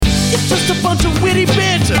a bunch of witty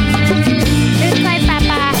banter. This way,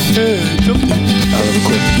 Papa.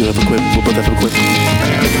 You have a quip. We'll both have a quip.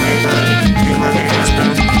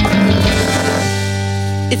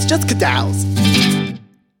 It's just cadows.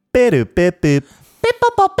 Beep beep beep. Beep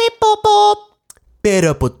bop bop beep bop bop. Beep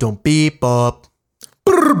bop beep bop.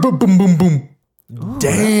 Boom, boom, boom, boom.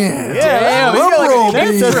 Damn. Damn, he's got like a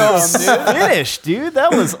neck drum, dude. Finish, dude.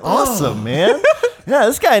 That was awesome, man. Yeah,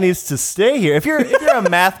 this guy needs to stay here. If you're a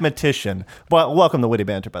mathematician, well, welcome to Witty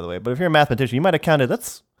Banter, by the way. But if you're a mathematician, you might have counted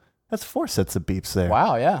that's 4 sets of beeps there.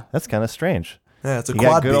 Wow, yeah. That's kind of strange. Yeah, it's a You quad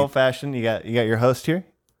got good beep. old fashioned. You got your host here.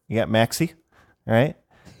 You got Maxie, all right?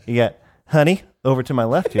 You got Honey over to my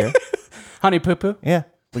left here. Honey Poo Poo. Yeah.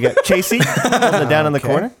 We got Chasey down in the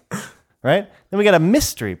corner, right? Then we got a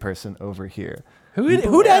mystery person over here.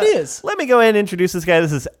 Who that is? Let me go ahead and introduce this guy.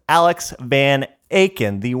 This is Alex Van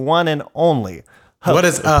Aken, the one and only host What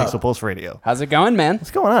is of up? Pixel Pulse Radio. How's it going, man?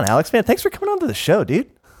 What's going on, Alex? Man, thanks for coming on to the show,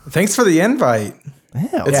 dude. Thanks for the invite.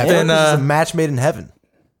 Yeah, It's okay. been This is a match made in heaven.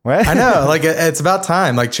 right? I know, like it's about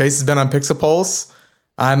time. Like Chase has been on Pixel Pulse.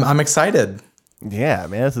 I'm excited. Yeah,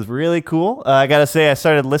 man, this is really cool. I gotta say, I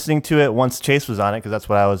started listening to it once Chase was on it because that's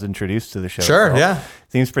what I was introduced to the show. Sure, So, yeah.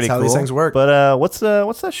 seems pretty That's how cool. these things work. But what's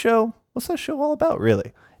that show? What's that show all about,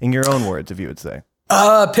 really? In your own words, if you would say.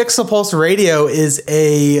 Pixel Pulse Radio is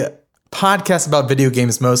a podcast about video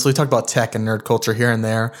games mostly. We talk about tech and nerd culture here and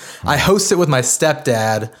there. I host it with my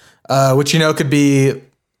stepdad, which could be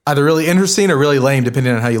either really interesting or really lame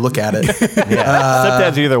depending on how you look at it. Yeah,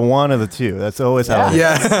 stepdads are either one or the two. That's always how. It is.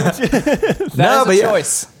 yeah. That is a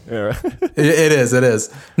choice. It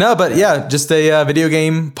is. No, but yeah, just a video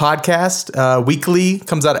game podcast. Weekly,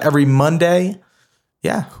 comes out every Monday.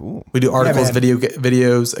 Yeah, cool. We do articles, man.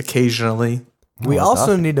 videos occasionally. We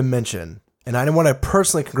also need to mention, and I want to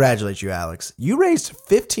personally congratulate you, Alex. You raised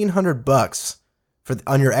 $1,500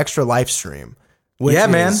 on your extra live stream. Which Yeah,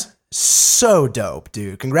 man. is so dope,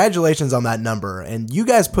 dude. Congratulations on that number. And you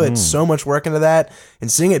guys put so much work into that,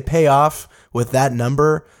 and seeing it pay off with that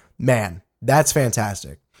number, man, that's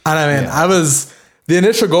fantastic. I know, man. The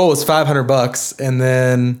initial goal was $500, and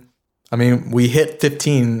then we hit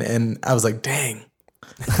 15, and I was like, dang.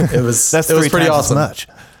 It was That's it was 3 pretty times awesome. as much.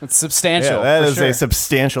 It's substantial. Yeah, that for is sure. a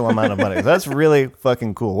substantial amount of money. That's really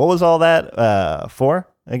fucking cool. What was all that for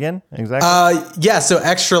again? Exactly. So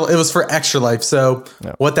it was for Extra Life. So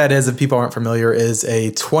what that is, if people aren't familiar, is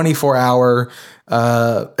a 24-hour.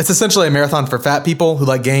 It's essentially a marathon for fat people who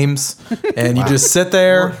like games, and you just sit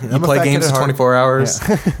there, you I'm a play fat games kid for at heart. 24 hours,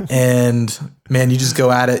 and man, you just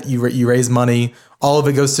go at it. You raise money. All of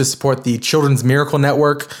it goes to support the Children's Miracle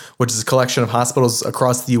Network, which is a collection of hospitals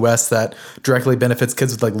across the U.S. that directly benefits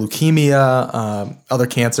kids with like leukemia, other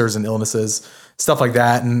cancers and illnesses, stuff like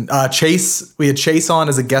that. And we had Chase on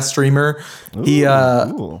as a guest streamer. He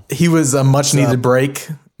was a much needed break,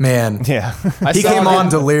 man. yeah. He came on.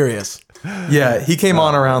 Delirious. Yeah, he came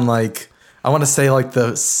on around I want to say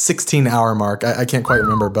the 16-hour mark. I can't quite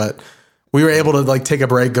remember, but we were able to take a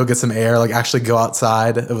break, go get some air, actually go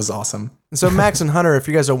outside. It was awesome. So Max and Hunter, if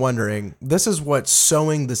you guys are wondering, this is what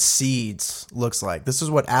sowing the seeds looks like. This is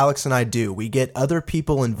what Alex and I do. We get other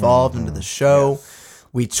people involved into the show.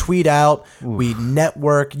 We tweet out. We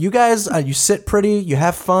network. You guys, you sit pretty. You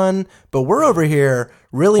have fun. But we're over here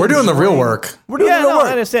really. We're doing the real enjoying- work. We're doing Yeah, the real no, work.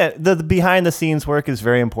 I understand. The behind the scenes work is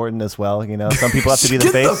very important as well. Some people have to be the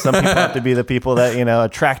face. Some people have to be the people that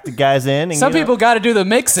attract the guys in. And, Some people got to do the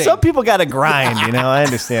mixing. Some people got to grind. I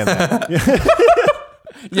understand that.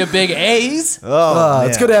 You big A's. Oh,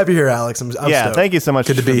 It's good to have you here, Alex. I'm yeah, stoked. thank you so much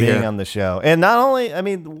Good to for be being here. on the show. And not only,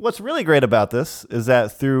 what's really great about this is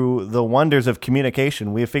that through the wonders of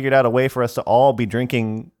communication, we have figured out a way for us to all be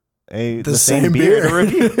drinking the same beer to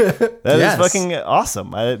review. That Yes. is fucking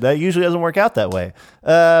awesome. That usually doesn't work out that way.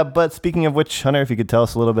 But speaking of which, Hunter, if you could tell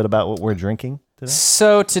us a little bit about what we're drinking today.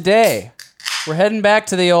 So today, we're heading back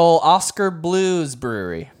to the old Oscar Blues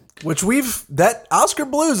Brewery. Which that Oscar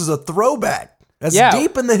Blues is a throwback. That's Yeah.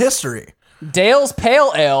 deep in the history. Dale's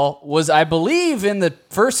Pale Ale was, I believe, in the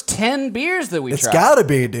first 10 beers that we It's tried. gotta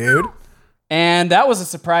be, dude. And that was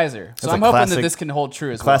a surpriser. So That's I'm a hoping classic- that this can hold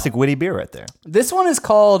true as Classic witty beer right there. well. This one is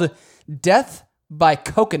called Death by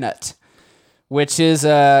Coconut, which is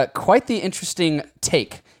quite the interesting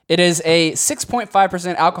take. It is a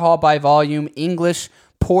 6.5% alcohol by volume English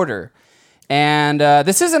porter. And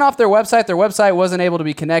this isn't off their website. Their website wasn't able to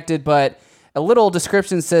be connected, but a little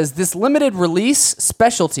description says, this limited release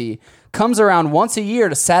specialty comes around once a year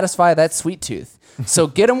to satisfy that sweet tooth. So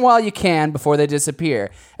get them while you can before they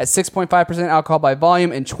disappear. At 6.5% alcohol by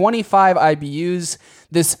volume and 25 IBUs,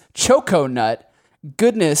 this Choco Nut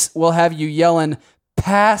goodness will have you yelling,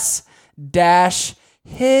 pass, dash,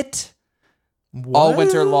 hit. all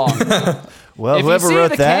winter long. Well, If you whoever see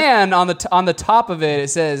wrote the that, can on the top of it, it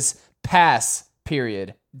says pass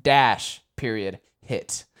period dash period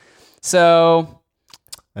hit. So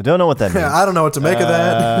I don't know what that means. I don't know what to make of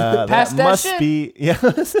that. Pass that must shit. be it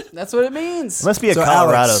that's what it means. must be a So,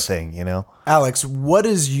 Colorado Alex- thing, you know. Alex, what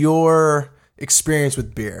is your experience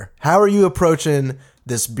with beer? How are you approaching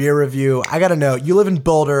this beer review? I got to know. You live in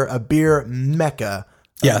Boulder, a beer mecca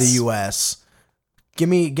of Yes. the U.S. Give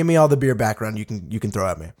me all the beer background you can throw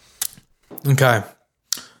at me. Okay.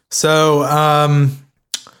 So, I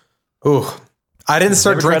didn't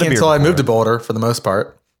start Never tried a drinking beer until I moved to before. Boulder for the most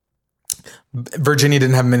part. Virginia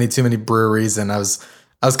didn't have too many breweries, and I was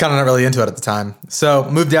kind of not really into it at the time. So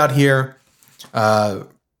moved out here,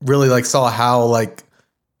 really like saw how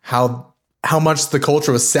much the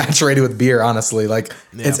culture was saturated with beer. Honestly, like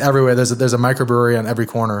it's everywhere. There's a microbrewery on every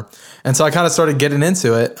corner, and so I kind of started getting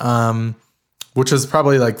into it, which was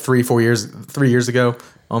probably like 3 years ago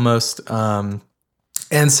almost. And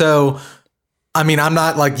so, I mean, I'm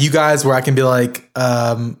not like you guys where I can be like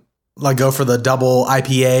go for the double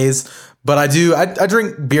IPAs, but I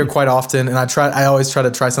drink beer quite often, and I always try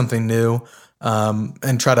to try something new,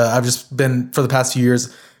 I've just been for the past few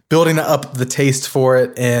years building up the taste for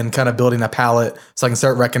it and kind of building a palate so I can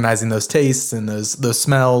start recognizing those tastes and those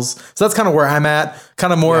smells. So that's kind of where I'm at,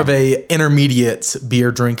 kind of more of a intermediate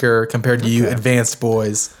beer drinker compared to you advanced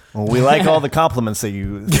boys. Well, we like all the compliments that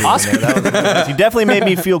you threw in there. You definitely made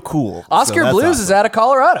me feel cool. Oscar Blues is out of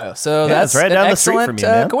Colorado, so that's it's right an down the street excellent from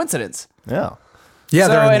you, man. coincidence. Yeah. Yeah,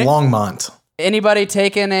 So they're in any- Longmont. Anybody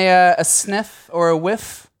taken a sniff or a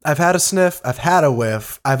whiff? I've had a sniff. I've had a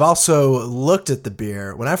whiff. I've also looked at the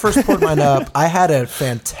beer. When I first poured mine up, I had a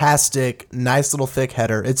fantastic, nice little thick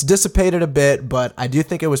header. It's dissipated a bit, but I do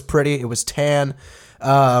think it was pretty. It was tan.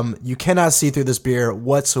 You cannot see through this beer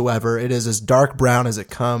whatsoever. It is as dark brown as it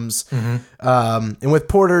comes. And with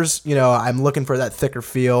porters, I'm looking for that thicker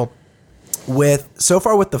feel. With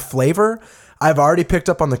the flavor, I've already picked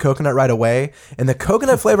up on the coconut right away. And the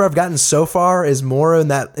coconut flavor I've gotten so far is more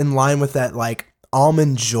in line with that like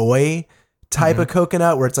almond joy type of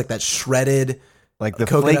coconut, where it's like that shredded, Like the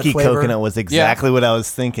coconut flaky flavor. coconut was exactly what I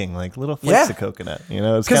was thinking. Like little flakes Yeah. of coconut. It's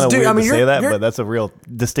 'Cause, kind of dude, weird I mean, to say you're- that, you're- but that's a real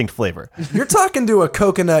distinct flavor. You're talking to a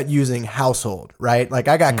coconut using household, right? Like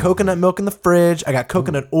I got coconut milk in the fridge. I got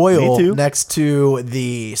coconut oil Me too. next to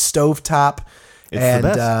the stovetop. It's and, the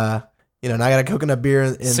best. now I got a coconut beer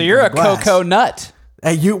in So you're in a glass. cocoa nut.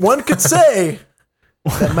 Hey, one could say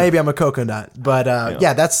that maybe I'm a coconut, but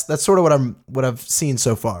that's sort of what I've seen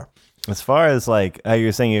so far. As far as like how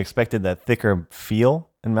you're saying you expected that thicker feel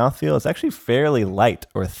and mouthfeel, it's actually fairly light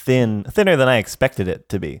or thinner than I expected it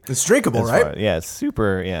to be. It's drinkable, As right? far- yeah, it's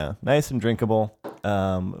super, nice and drinkable.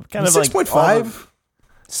 Kind of like 6.5.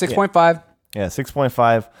 6.5. Yeah,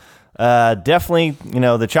 6.5. Definitely,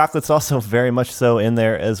 the chocolate's also very much so in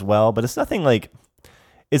there as well, but it's nothing like,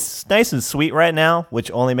 it's nice and sweet right now, which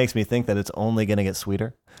only makes me think that it's only going to get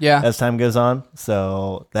sweeter Yeah. as time goes on.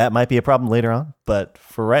 So that might be a problem later on. But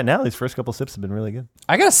for right now, these first couple sips have been really good.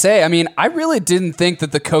 I gotta say, I mean, I really didn't think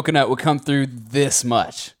that the coconut would come through this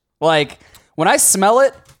much. Like, when I smell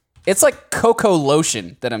it, it's like cocoa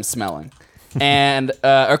lotion that I'm smelling. And,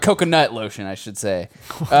 or coconut lotion, I should say.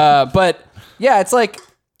 But yeah, it's like,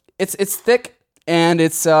 it's thick and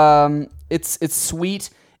it's sweet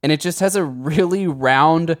and it just has a really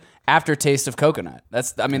round aftertaste of coconut.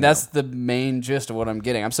 That's the main gist of what I'm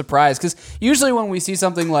getting. I'm surprised because usually when we see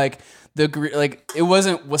something like it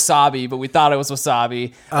wasn't wasabi, but we thought it was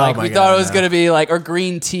wasabi. Like my we God, thought it was no. gonna be like or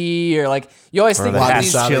green tea or like you always think The like half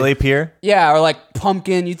these, wasabi. chili pear. yeah, or like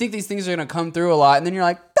pumpkin. You think these things are gonna come through a lot, and then you're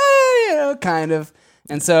like, kind of.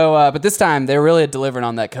 And so, but this time they're really delivering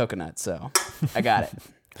on that coconut. So I got it.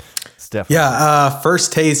 It's definitely. Yeah,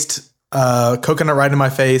 first taste, coconut right in my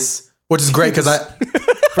face, which is great because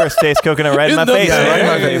First taste coconut right in my In the face. face. right in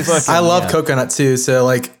my Hey, face. fucking- I love yeah. coconut too, so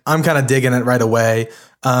like I'm kind of digging it right away.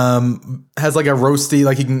 Has like a roasty,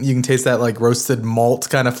 like you can taste that like roasted malt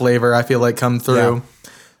kind of flavor. I feel like come through.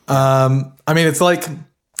 I mean, it's like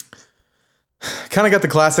kind of got the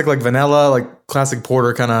classic like vanilla, like classic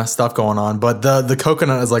porter kind of stuff going on, but the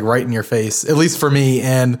coconut is like right in your face, at least for me.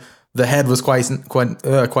 And the head was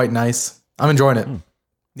quite nice. I'm enjoying it.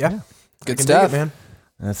 Yeah. Good Can dig stuff, it, man.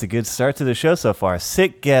 That's a good start to the show so far.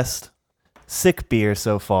 Sick guest, sick beer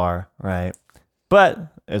so far, right? But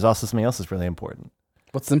there's also something else that's really important.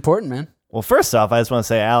 What's important, man? Well, first off, I just want to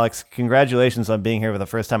say, Alex, congratulations on being here for the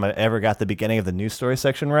first time I ever got the beginning of the news story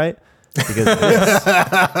section right. Because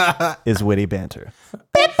this is witty banter.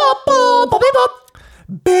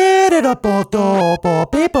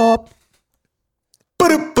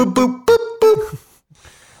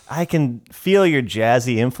 I can feel your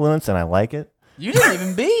jazzy influence, and I like it. You didn't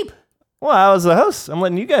even beep. Well, I was the host. I'm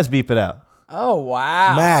letting you guys beep it out. Oh,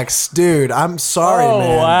 wow. Max, dude, I'm sorry, oh,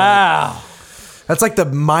 man. wow. That's like the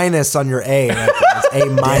minus on your A. Right there. It's A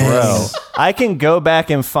minus. Bro, I can go back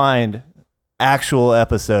and find actual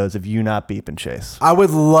episodes of you not beeping Chase. I would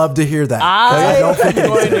love to hear that. I don't think am it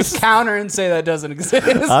going to exists. counter and say that doesn't exist.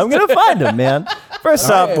 I'm going to find them, man. First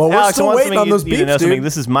off, well, we're Alex, still I want waiting on those you to know beeps, something. dude.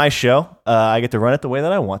 This is my show. I get to run it the way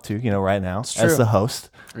that I want to, right now, true. as the host.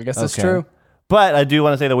 I guess that's Okay. true. But I do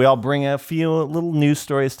want to say that we all bring a few little news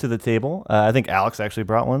stories to the table. I think Alex actually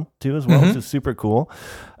brought one too as well, which is super cool.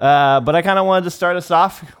 But I kind of wanted to start us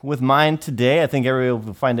off with mine today. I think everybody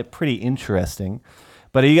will find it pretty interesting.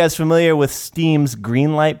 But are you guys familiar with Steam's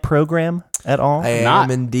Greenlight program at all? I am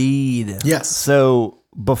Not. indeed. Yes. So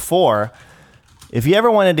before, if you ever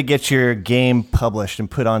wanted to get your game published and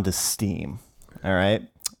put onto Steam, all right,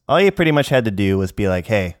 all you pretty much had to do was be like,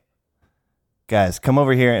 hey, guys, come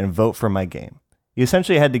over here and vote for my game. You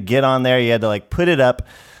essentially had to get on there. You had to like put up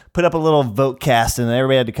a little vote cast, and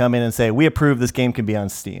everybody had to come in and say, we approve this game can be on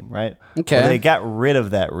Steam, right? Okay. Well, they got rid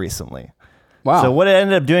of that recently. Wow. So what it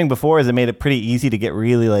ended up doing before is it made it pretty easy to get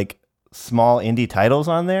really like small indie titles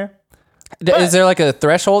on there. Is there like a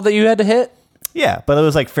threshold that you had to hit? Yeah, but it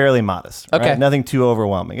was like fairly modest. Right? Okay. Nothing too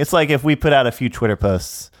overwhelming. It's like if we put out a few Twitter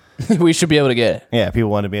posts, We should be able to get it. yeah,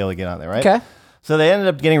 people want to be able to get on there, right? Okay. So they ended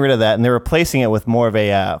up getting rid of that, and they're replacing it with more of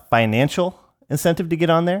a financial incentive to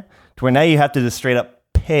get on there, to where now you have to just straight up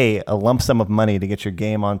pay a lump sum of money to get your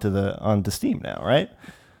game onto Steam now, right?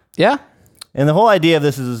 Yeah. And the whole idea of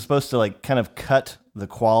this is it's supposed to like kind of cut the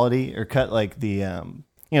quality or cut like the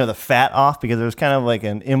the fat off, because there was kind of like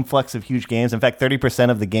an influx of huge games. In fact, 30%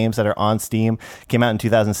 of the games that are on Steam came out in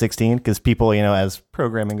 2016 because people, as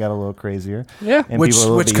programming got a little crazier. Yeah. and Which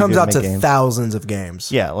people were a little bit comes easier out to make games. thousands of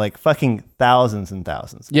games. Yeah, like fucking thousands and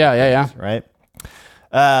thousands. Yeah. Right?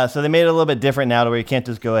 So they made it a little bit different now to where you can't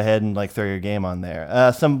just go ahead and like throw your game on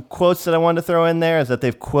there. Some quotes that I wanted to throw in there is that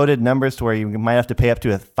they've quoted numbers to where you might have to pay up to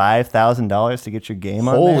 $5,000 to get your game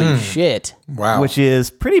on there. Holy shit. Wow. Which is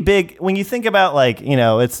pretty big when you think about like,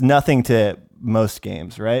 it's nothing to most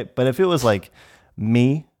games, right? But if it was like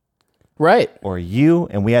me Right. or you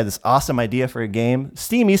and we had this awesome idea for a game,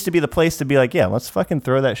 Steam used to be the place to be like, yeah, let's fucking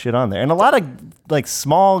throw that shit on there. And a lot of like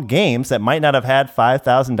small games that might not have had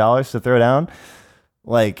 $5,000 to throw down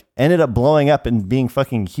like ended up blowing up and being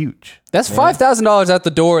fucking huge. That's $5,000 out the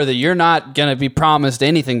door that you're not going to be promised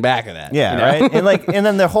anything back of that. Yeah, you know? right? And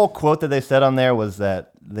then the whole quote that they said on there was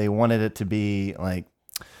that they wanted it to be like,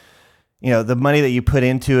 the money that you put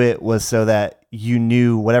into it was so that you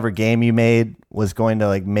knew whatever game you made was going to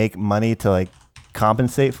like make money to like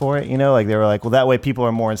compensate for it. Like they were like, well, that way people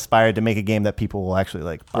are more inspired to make a game that people will actually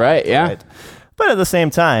like buy, Right, yeah. But at the same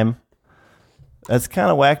time, that's kind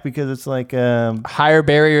of whack because it's like, Higher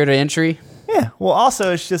barrier to entry. yeah. Well,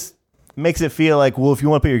 also it's just makes it feel like, well, if you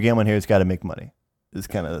want to put your game on here, it's got to make money. Is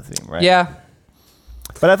kind of the theme, right? Yeah.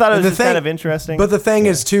 But I thought it was The just thing- kind of interesting. But the thing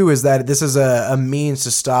is, too, is that this is a means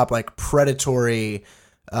to stop like predatory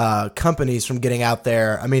companies from getting out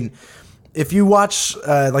there. I mean, if you watch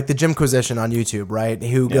like the Jimquisition on YouTube, right,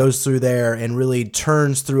 who goes through there and really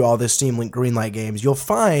turns through all this Steam Link Greenlight games, you'll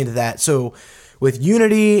find that with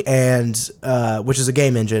Unity and which is a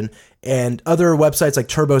game engine, and other websites like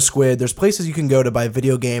Turbo Squid, there's places you can go to buy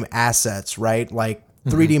video game assets, right? Like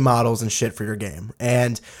 3D models and shit for your game.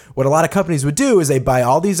 And what a lot of companies would do is they buy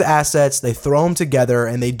all these assets, they throw them together,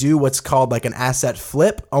 and they do what's called like an asset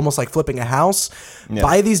flip, almost like flipping a house.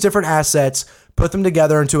 Buy these different assets, put them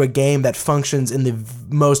together into a game that functions in the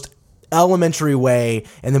most elementary way,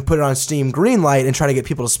 and then put it on Steam Greenlight and try to get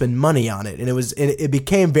people to spend money on it. And it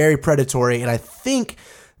became very predatory. And I think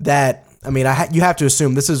that, you have to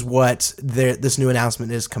assume this is what this new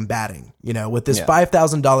announcement is combating, with this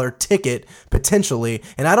 $5,000 ticket potentially.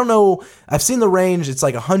 And I don't know, I've seen the range. It's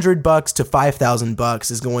like $100 to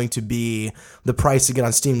 $5,000 is going to be the price to get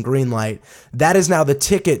on Steam Greenlight. That is now the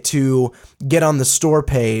ticket to get on the store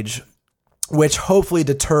page, which hopefully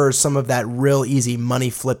deters some of that real easy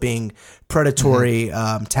money flipping predatory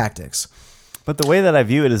tactics. But the way that I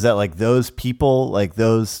view it is that like those people, like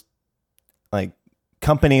those like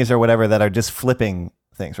companies or whatever that are just flipping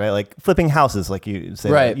things, right? Like flipping houses, like you say,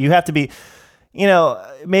 Right. You have to be,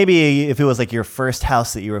 maybe if it was like your first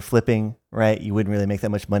house that you were flipping, right? You wouldn't really make that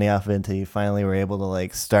much money off of it until you finally were able to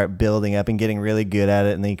like start building up and getting really good at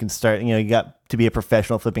it. And then you can start, you got to be a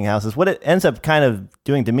professional flipping houses. What it ends up kind of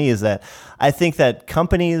doing to me is that I think that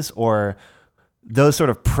companies or those sort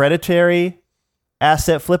of predatory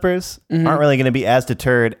asset flippers aren't really going to be as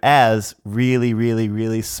deterred as really, really,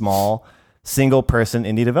 really small single person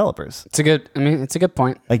indie developers. It's a good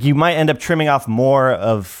point. Like you might end up trimming off more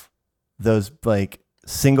of those like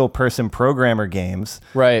single person programmer games.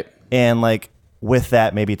 Right. And like with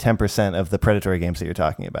that, maybe 10% of the predatory games that you're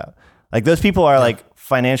talking about. Like those people are like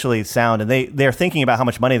financially sound and they're thinking about how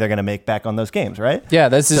much money they're going to make back on those games, right? Yeah,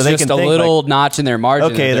 this is just a little notch in their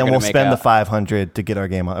margin. Okay, then we'll spend the $500 to get our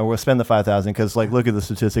game on, or we'll spend the $5,000 because like look at the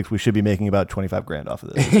statistics, we should be making about $25,000 off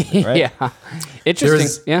of this, right? Yeah,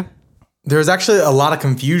 interesting. There's actually a lot of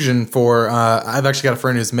confusion for. I've actually got a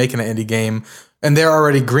friend who's making an indie game, and they're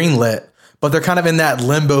already greenlit, but they're kind of in that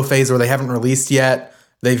limbo phase where they haven't released yet.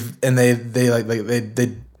 They'd kind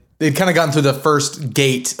of gotten through the first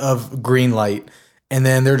gate of green light, and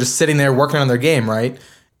then they're just sitting there working on their game, right?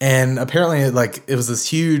 And apparently, like it was this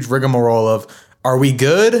huge rigmarole of, are we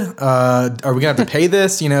good? Are we gonna have to pay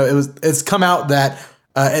this? You know, it's come out that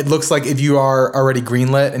it looks like if you are already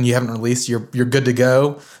greenlit and you haven't released, you're good to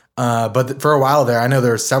go. But for a while there, I know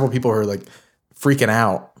there are several people who are like freaking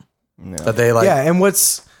out that they like. Yeah, and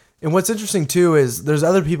what's interesting too is there's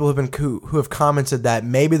other people who have commented that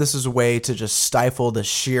maybe this is a way to just stifle the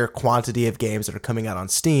sheer quantity of games that are coming out on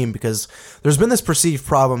Steam, because there's been this perceived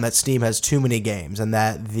problem that Steam has too many games and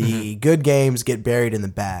that the good games get buried in the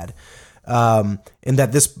bad, and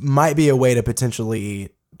that this might be a way to potentially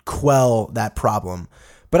quell that problem.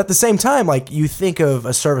 But at the same time, like you think of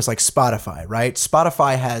a service like Spotify, right?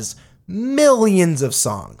 Spotify has millions of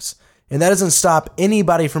songs, and that doesn't stop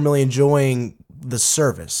anybody from really enjoying the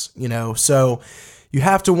service, you know? So you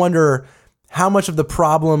have to wonder how much of the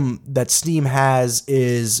problem that Steam has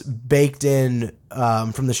is baked in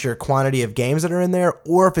from the sheer quantity of games that are in there,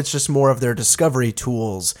 or if it's just more of their discovery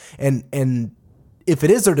tools. And if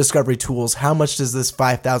it is their discovery tools, how much does this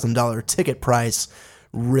 $5,000 ticket price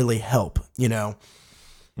really help, you know?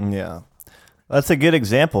 Yeah. That's a good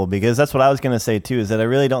example, because that's what I was going to say too, is that I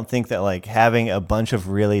really don't think that like having a bunch of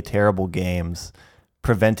really terrible games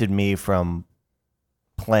prevented me from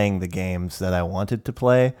playing the games that I wanted to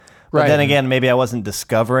play. But then again, maybe I wasn't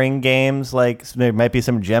discovering games. Like there might be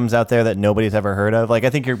some gems out there that nobody's ever heard of. Like I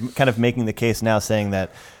think you're kind of making the case now saying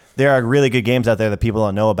that there are really good games out there that people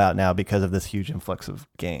don't know about now because of this huge influx of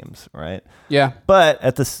games, right? Yeah. But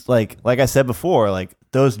at this, like I said before, like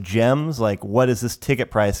those gems, like what is this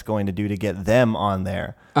ticket price going to do to get them on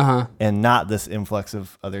there, and not this influx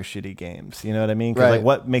of other shitty games? You know what I mean? 'Cause like,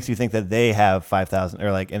 what makes you think that they have 5,000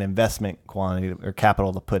 or like an investment quantity or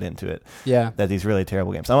capital to put into it? Yeah. That these really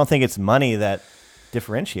terrible games. I don't think it's money that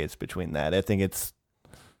differentiates between that. I think it's,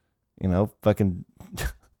 you know, fucking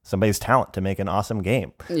somebody's talent to make an awesome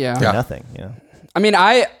game. Yeah. For nothing. You know. I mean,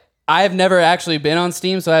 I've never actually been on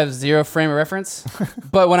Steam, so I have zero frame of reference.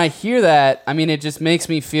 But when I hear that, I mean, it just makes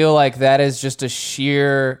me feel like that is just a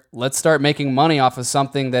sheer, let's start making money off of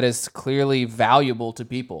something that is clearly valuable to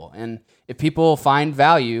people. And if people find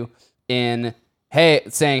value in,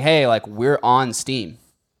 saying, hey, like we're on Steam,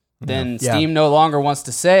 then Steam no longer wants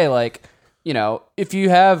to say like, you know, if you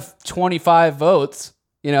have 25 votes,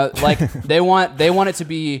 you know, like they want it to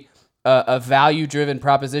be a value-driven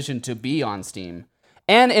proposition to be on Steam.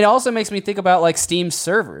 And it also makes me think about like Steam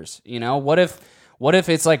servers. You know, what if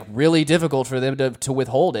it's like really difficult for them to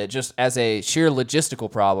withhold it just as a sheer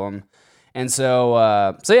logistical problem? And so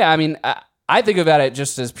yeah, I mean, I think about it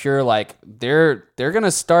just as pure like they're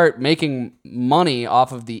gonna start making money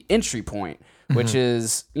off of the entry point, which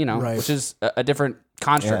is which is a different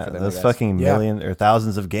construct for them. Those fucking million or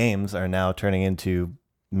thousands of games are now turning into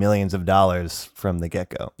millions of dollars from the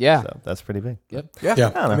get-go. Yeah. So that's pretty big. Yep.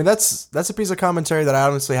 Yeah. I mean, that's a piece of commentary that I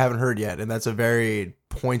honestly haven't heard yet. And that's a very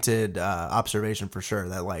pointed observation for sure,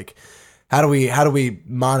 that like, how do we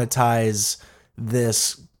monetize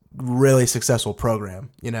this really successful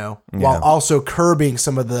program, you know, while also curbing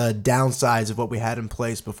some of the downsides of what we had in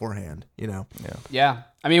place beforehand, you know? Yeah.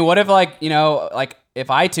 I mean, what if like, you know, like if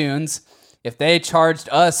iTunes, if they charged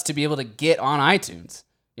us to be able to get on iTunes,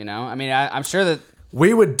 you know, I mean, I'm sure that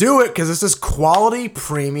we would do it because this is quality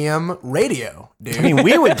premium radio, dude. I mean,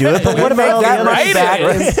 we would do it, but what about that money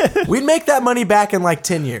back? We'd make that money back in like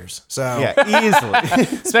 10 years. So easily.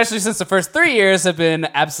 Especially since the first 3 years have been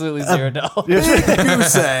absolutely $0.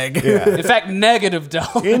 Goose egg. In fact,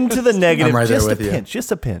 $- Into the negative. I'm right just there with a you. pinch.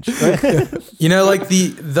 Just a pinch. Right? You know, like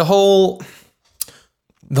the whole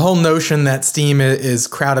notion that Steam is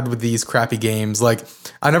crowded with these crappy games. Like,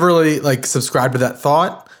 I never really like subscribed to that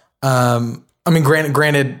thought. I mean,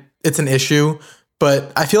 granted, it's an issue,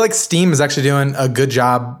 but I feel like Steam is actually doing a good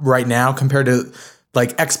job right now compared to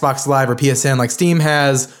like Xbox Live or PSN. Like Steam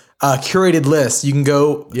has curated lists. You can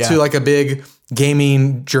go to like a big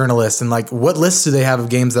gaming journalist and like, what lists do they have of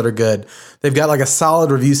games that are good? They've got like a solid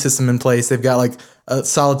review system in place. They've got like a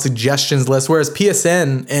solid suggestions list. Whereas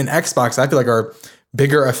PSN and Xbox, I feel like are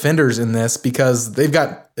bigger offenders in this because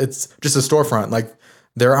it's just a storefront. Like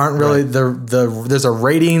there aren't really there's a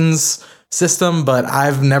ratings system, but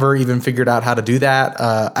I've never even figured out how to do that.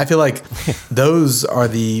 I feel like those are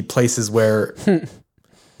the places where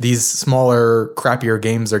these smaller, crappier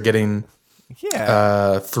games are getting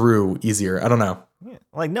through easier. I don't know.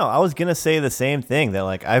 Like, no, I was going to say the same thing, that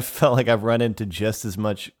like I felt like I've run into just as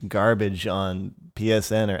much garbage on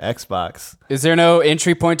PSN or Xbox. Is there no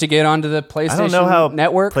entry point to get onto the PlayStation I don't know how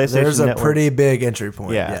network? PlayStation There's a Network, pretty big entry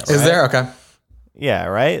point. Yeah. Yes. Is there? Okay. yeah,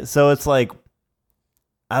 right? So it's like,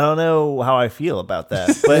 I don't know how I feel about that.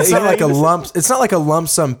 But It's not like you it's not like a lump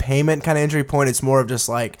sum payment kind of entry point. It's more of just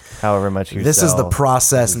like, however much you this is the sell.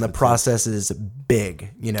 process, and the process is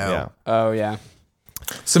big, you know? Yeah. Oh yeah.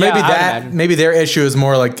 So Yeah, maybe I would that imagine. maybe their issue is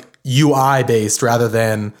more like UI based rather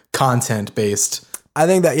than content based. I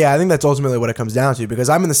think that's ultimately what it comes down to, because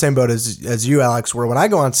I'm in the same boat as you, Alex, where when I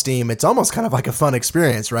go on Steam, it's almost kind of like a fun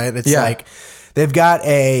experience, right? It's like they've got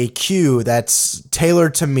a queue that's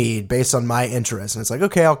tailored to me based on my interests. And it's like,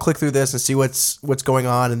 okay, I'll click through this and see what's going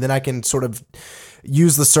on. And then I can sort of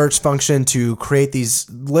use the search function to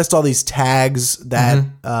list all these tags that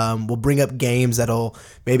will bring up games that'll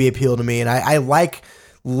maybe appeal to me. And I like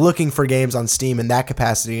looking for games on Steam in that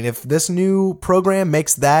capacity. And if this new program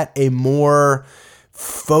makes that a more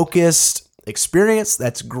focused experience,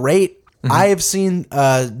 that's great. I have seen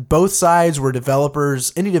both sides where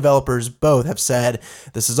indie developers both have said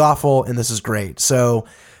this is awful and this is great. So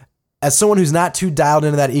as someone who's not too dialed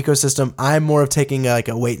into that ecosystem, I'm more of taking like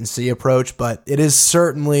a wait and see approach, but it is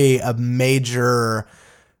certainly a major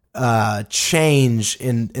change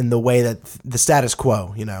in the way that the status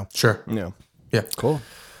quo, you know. Sure. Yeah. Cool.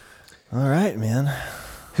 All right, man.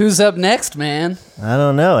 Who's up next, man? I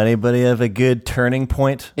don't know. Anybody have a good turning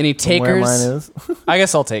point? Any from where takers? mine is? I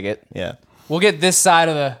guess I'll take it. Yeah. We'll get this side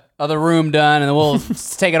of the room done, and then we'll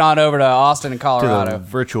take it on over to Austin and To Colorado. the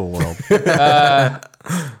virtual world.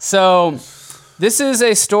 So, this is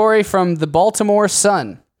a story from the Baltimore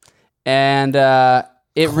Sun, and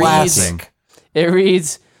Classic. it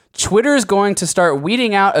reads, Twitter is going to start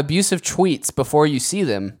weeding out abusive tweets before you see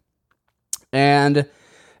them, and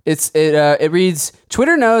it reads,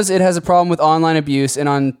 Twitter knows it has a problem with online abuse, and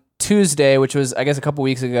on Tuesday, which was I guess a couple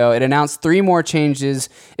weeks ago, it announced 3 more changes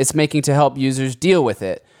it's making to help users deal with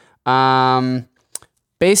it.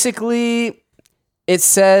 Basically, it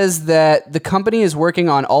says that the company is working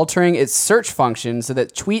on altering its search function so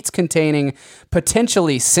that tweets containing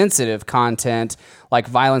potentially sensitive content like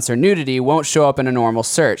violence or nudity won't show up in a normal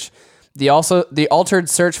search. The altered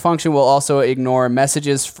search function will also ignore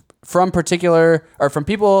messages from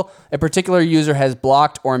people a particular user has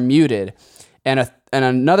blocked or muted. And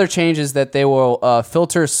another change is that they will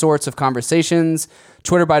filter sorts of conversations.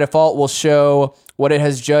 Twitter by default will show what it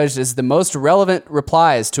has judged as the most relevant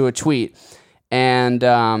replies to a tweet. And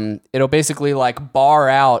it'll basically like bar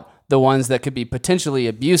out the ones that could be potentially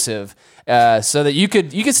abusive, so that you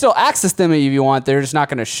could still access them if you want. They're just not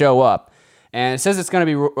going to show up. And it says it's going to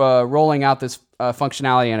be rolling out this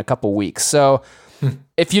functionality in a couple weeks. So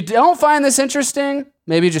if you don't find this interesting,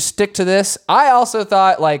 maybe just stick to this. I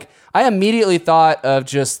immediately thought of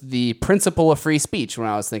just the principle of free speech when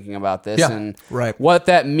I was thinking about this, and what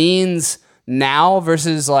that means now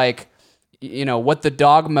versus like, you know, what the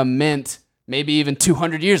dogma meant maybe even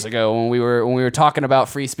 200 years ago when we were talking about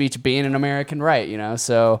free speech being an American right, you know?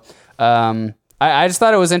 So I just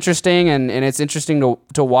thought it was interesting, and it's interesting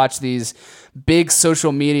to watch these big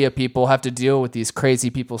social media people have to deal with these crazy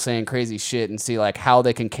people saying crazy shit and see like how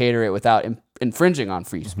they can cater it without infringing on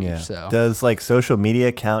free speech. Yeah. So Does like social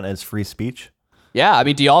media count as free speech? yeah, I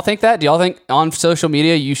mean, do y'all think that? Do y'all think on social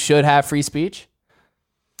media you should have free speech?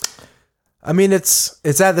 I mean, it's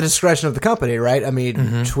at the discretion of the company, right? I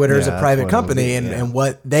mean, Twitter is Yeah, a that's private what it would company, be, and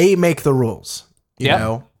what they make the rules, you Yep.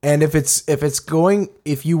 know. And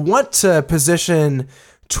if you want to position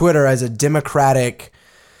Twitter as a democratic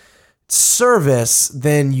service,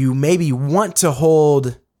 then you maybe want to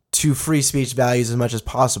hold to free speech values as much as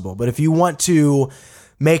possible. But if you want to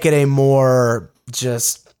make it a more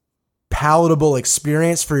just palatable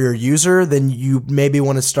experience for your user, then you maybe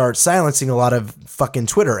want to start silencing a lot of fucking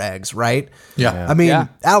Twitter eggs, right? Yeah. I mean, Yeah.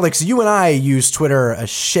 Alex, you and I use Twitter a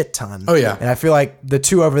shit ton. Oh, yeah. And I feel like the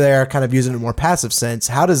two over there kind of use it in a more passive sense.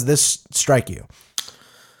 How does this strike you?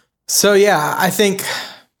 So yeah, I think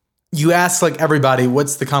you ask like everybody,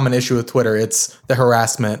 what's the common issue with Twitter? It's the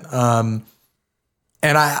harassment.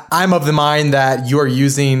 And I'm of the mind that you are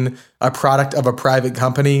using a product of a private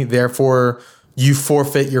company, therefore you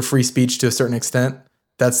forfeit your free speech to a certain extent.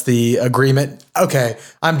 That's the agreement. Okay,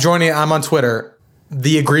 I'm on Twitter.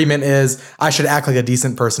 The agreement is I should act like a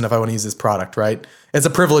decent person if I want to use this product, right? It's a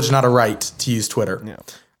privilege, not a right to use Twitter.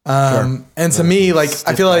 Yeah. And to me, like,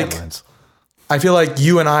 I feel guidelines. like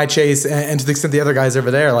you and I, Chase, and to the extent the other guys over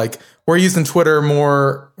there, like, we're using Twitter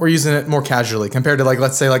more. We're using it more casually compared to, like,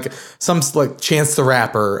 let's say, like, some like Chance the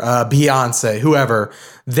Rapper, Beyonce, whoever.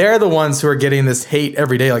 They're the ones who are getting this hate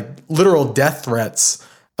every day, like literal death threats,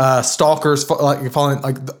 stalkers, like following,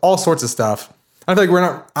 like all sorts of stuff. I feel like we're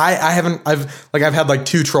not. I've had like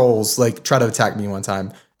 2 trolls like try to attack me one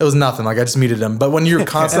time. It was nothing. Like I just muted them. But when you're And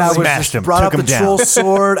I constantly was Smashed just him, brought took up him the down. troll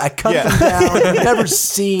sword. I cut them down. I've never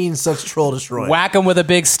seen such troll destroy. Whack them with a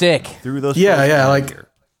big stick. Through those. Yeah, trolls yeah. down Like, here.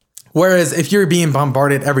 whereas if you're being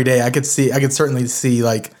bombarded every day, I could certainly see,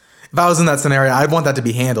 like, if I was in that scenario, I'd want that to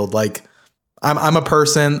be handled. Like, I'm a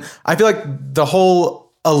person. I feel like the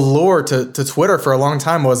whole allure to Twitter for a long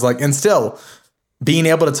time was like, and still being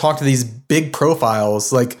able to talk to these big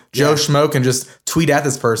profiles like Joe Schmo and just tweet at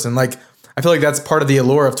this person. Like, I feel like that's part of the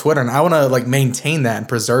allure of Twitter, and I want to like maintain that and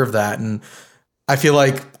preserve that. And I feel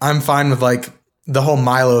like I'm fine with like the whole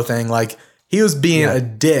Milo thing. Like, he was being a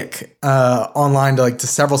dick online to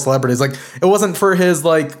several celebrities. Like, it wasn't for his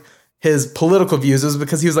political views. It was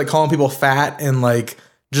because he was like calling people fat and like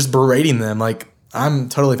just berating them. Like, I'm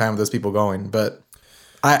totally fine with those people going, but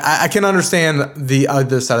I can understand the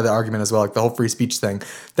other side of the argument as well, like the whole free speech thing.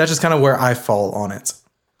 That's just kind of where I fall on it.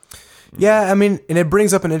 Yeah, I mean, and it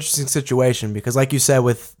brings up an interesting situation because, like you said,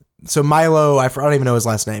 so Milo, I don't even know his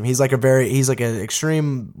last name. He's like an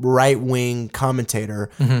extreme right wing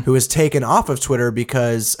commentator who was taken off of Twitter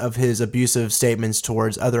because of his abusive statements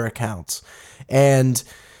towards other accounts. And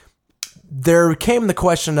there came the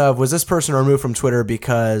question of, was this person removed from Twitter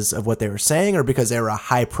because of what they were saying or because they were a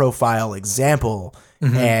high profile example?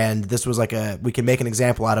 And this was like we can make an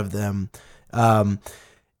example out of them. And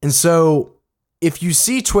so if you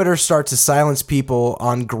see Twitter start to silence people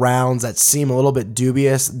on grounds that seem a little bit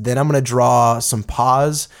dubious, then I'm going to draw some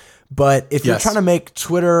pause. But if you're trying to make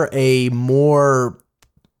Twitter a more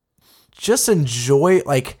just I don't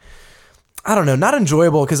know, not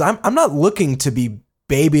enjoyable, because I'm not looking to be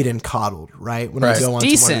babied and coddled, right? When I go onto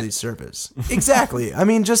one of these services. Exactly. I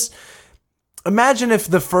mean, just imagine if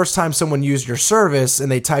the first time someone used your service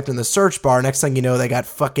and they typed in the search bar, next thing you know, they got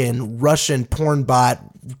fucking Russian porn bot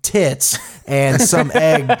tits and some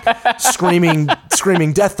egg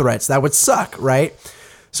screaming death threats. That would suck, right?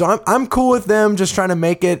 So I'm cool with them just trying to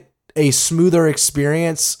make it a smoother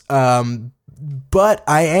experience. But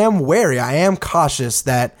I am wary. I am cautious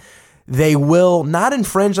that they will not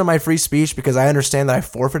infringe on my free speech because I understand that I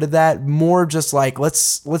forfeited that. More just like,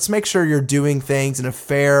 let's make sure you're doing things in a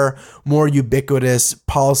fair, more ubiquitous,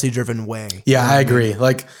 policy-driven way. Yeah, I agree.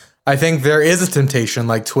 Like, I think there is a temptation,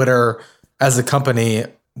 like Twitter as a company,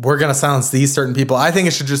 we're going to silence these certain people. I think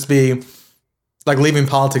it should just be like leaving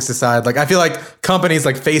politics aside. Like, I feel like companies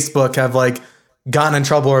like Facebook have like gotten in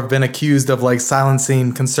trouble or have been accused of like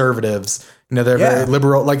silencing conservatives. You know, they're very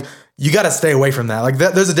liberal. Like, you got to stay away from that. Like,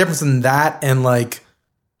 there's a difference in that and like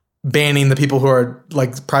banning the people who are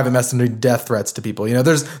like private messaging death threats to people. You know,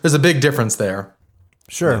 there's a big difference there.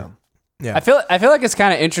 Sure. I feel like it's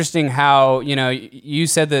kind of interesting how, you know, you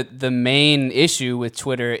said that the main issue with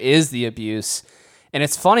Twitter is the abuse. And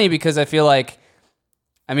it's funny because I feel like,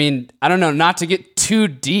 I mean, I don't know, not to get too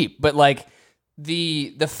deep, but like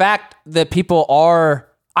the fact that people are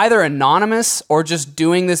either anonymous or just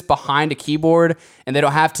doing this behind a keyboard and they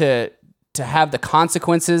don't have to have the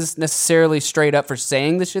consequences necessarily straight up for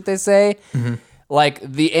saying the shit they say. Mm-hmm. Like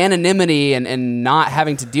the anonymity and not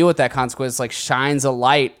having to deal with that consequence like shines a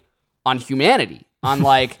light on humanity, on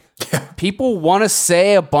like people want to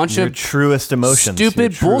say a bunch Your of truest emotions, your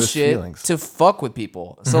stupid truest bullshit feelings. to fuck with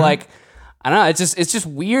people. So like, I don't know. It's just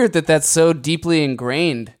weird that that's so deeply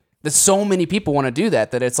ingrained that so many people want to do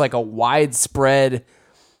that it's like a widespread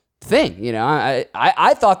thing. You know,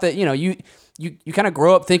 I thought that, you know, you kind of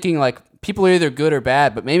grow up thinking like people are either good or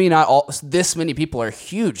bad, but maybe not all. This many people are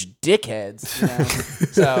huge dickheads. You know?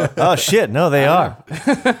 So Oh shit! No, they are.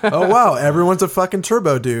 Oh, wow. Everyone's a fucking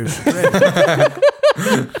turbo douche. Great.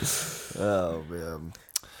 Oh man.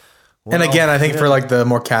 And again, I think for like the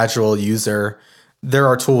more casual user, there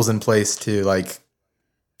are tools in place to like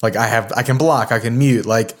I can block, I can mute.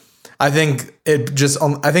 Like, I think it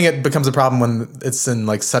becomes a problem when it's in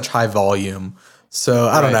like such high volume. So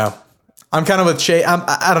I don't know. I'm kind of with Shay.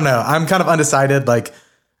 I don't know. I'm kind of undecided. Like,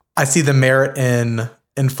 I see the merit in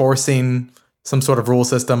enforcing some sort of rule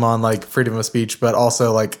system on like freedom of speech, but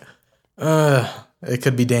also like, it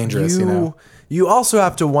could be dangerous. You know, You also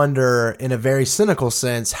have to wonder, in a very cynical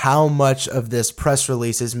sense, how much of this press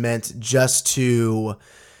release is meant just to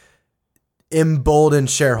embolden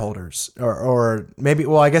shareholders, or maybe,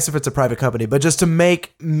 well, I guess if it's a private company, but just to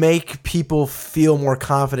make people feel more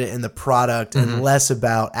confident in the product and less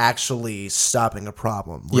about actually stopping a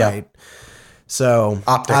problem, right? So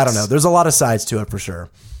Optics. I don't know. There's a lot of sides to it for sure.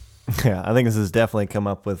 Yeah, I think this has definitely come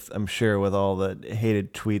up with, I'm sure, with all the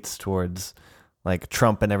hated tweets towards like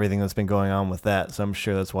Trump and everything that's been going on with that. So I'm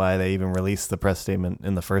sure that's why they even released the press statement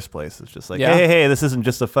in the first place. It's just like, hey, this isn't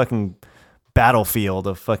just a fucking battlefield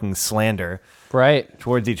of fucking slander Right.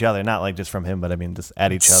 towards each other. Not like just from him, but I mean just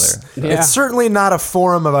at each other. Yeah. It's certainly not a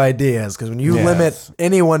forum of ideas, because when you limit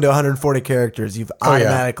anyone to 140 characters, you've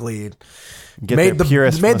automatically Get made their the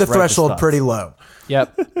purest, made the most righteous threshold thoughts. pretty low.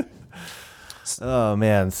 Yep. Oh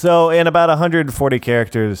man! So in about 140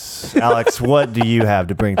 characters, Alex, what do you have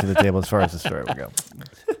to bring to the table as far as the story will go?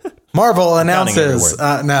 Marvel every announces.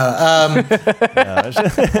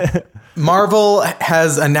 Marvel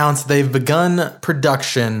has announced they've begun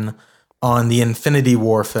production on the Infinity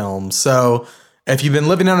War film. So if you've been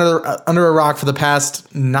living under a rock for the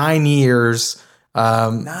past 9 years.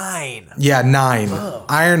 9. Yeah, 9.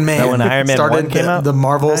 Iron Man. That when Iron Man started 1 came out? the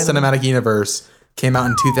Marvel Cinematic Universe came out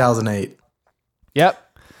in 2008. Yep.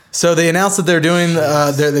 So they announced that they're doing.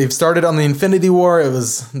 They've started on the Infinity War.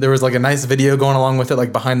 There was like a nice video going along with it,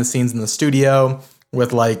 like behind the scenes in the studio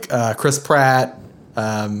with like Chris Pratt,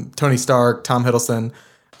 Tony Stark, Tom Hiddleston,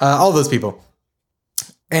 all those people,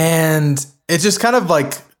 and it's just kind of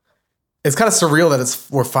like it's kind of surreal that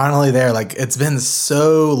we're finally there. Like it's been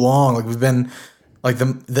so long. Like we've been. Like the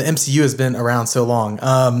MCU has been around so long.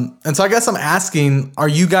 And so I guess I'm asking, are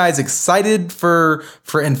you guys excited for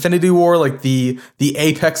Infinity War? Like the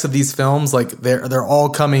apex of these films, like they're all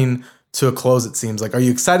coming to a close, it seems like. Are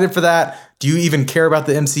you excited for that? Do you even care about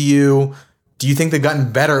the MCU? Do you think they've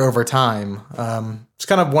gotten better over time? Just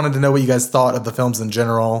kind of wanted to know what you guys thought of the films in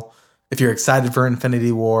general. If you're excited for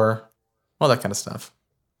Infinity War, all that kind of stuff.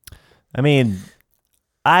 I mean,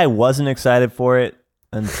 I wasn't excited for it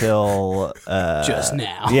until Just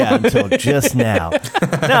now. Yeah, until just now.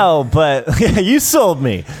 No, but you sold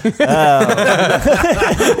me.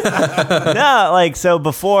 No, like so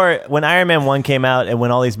before when Iron Man 1 came out and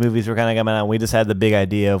when all these movies were kind of coming out, we just had the big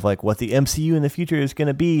idea of like what the MCU in the future is going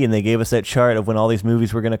to be, and they gave us that chart of when all these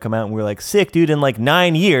movies were going to come out, and we were like, sick, dude, in like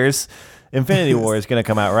 9 years Infinity War is going to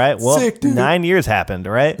come out, right? Well, Sick, dude. 9 years happened,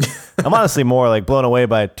 right? I'm honestly more like blown away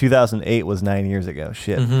by 2008 was 9 years ago.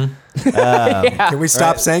 Shit. Can we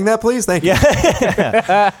stop saying that, please? Thank you.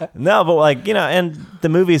 No, but like, you know, and the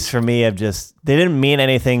movies for me have just, they didn't mean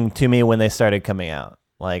anything to me when they started coming out.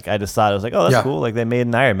 Like, I just thought it was like, oh, that's cool. Like, they made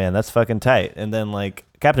an Iron Man. That's fucking tight. And then, like,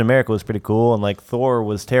 Captain America was pretty cool, and, like, Thor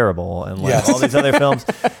was terrible. And, like, all these other films,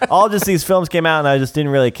 all just these films came out, and I just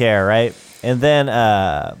didn't really care, right? And then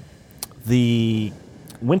the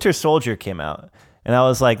Winter Soldier came out, and I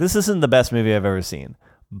was like, this isn't the best movie I've ever seen.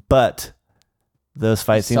 But those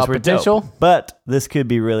fight scenes were potential? dope. But this could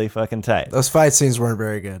be really fucking tight. Those fight scenes weren't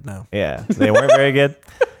very good, no. Yeah, they weren't very good.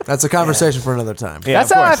 That's a conversation for another time. Yeah, That's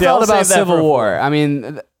of how I course. Yeah, felt we'll about save that Civil for- War. I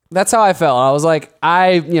mean, that's how I felt. I was like,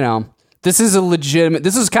 this is a legitimate.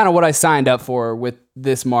 This is kind of what I signed up for with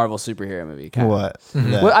this Marvel superhero movie. Kinda. What?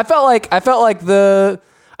 Yeah. Well, I felt like the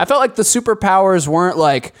superpowers weren't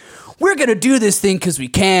like, we're gonna do this thing because we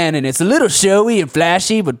can, and it's a little showy and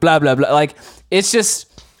flashy, but blah blah blah. Like it's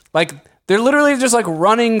just like they're literally just like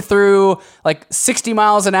running through like 60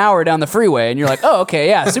 miles an hour down the freeway, and you're like, oh okay,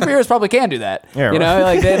 yeah, superheroes probably can do that. Yeah, you know,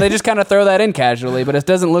 right. like they just kind of throw that in casually, but it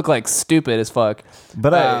doesn't look like stupid as fuck.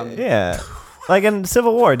 But yeah, like in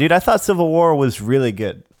Civil War, dude, I thought Civil War was really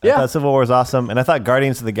good. I thought Civil War was awesome, and I thought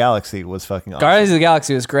Guardians of the Galaxy was fucking awesome. Guardians of the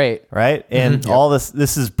Galaxy was great. Right? And all this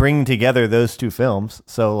is bringing together those two films.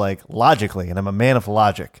 So, like, logically, and I'm a man of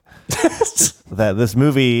logic, that this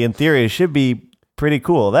movie, in theory, should be pretty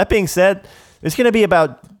cool. That being said, there's going to be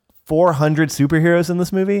about 400 superheroes in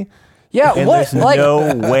this movie. Yeah, And what? there's Like,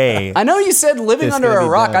 no way. I know you said living It's under gonna a be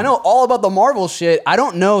rock. done. I know all about the Marvel shit. I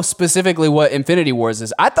don't know specifically what Infinity Wars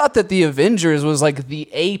is. I thought that the Avengers was like the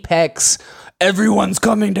apex. Everyone's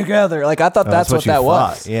coming together. Like I thought that's what you that thought.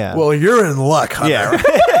 was. Yeah. Well, you're in luck, Hunter.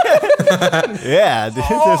 Yeah. Yeah. Dude,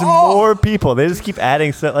 there's more people. They just keep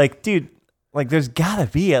adding stuff. Like, dude, like, there's got to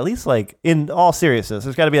be at least, like, in all seriousness,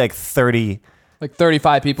 there's got to be like 30, Like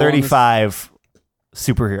 35 people. in this- 35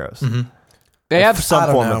 superheroes. They have Some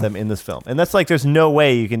don't form know. of them in this film. And that's like, there's no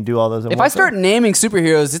way you can do all those in If one I start film. naming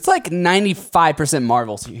superheroes, it's like 95%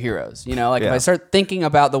 Marvel heroes. You know, like if Yeah. I start thinking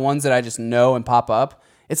about the ones that I just know and pop up,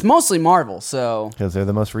 it's mostly Marvel. So Because they're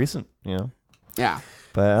the most recent, you know? yeah.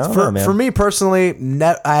 But I don't know, man. For me personally,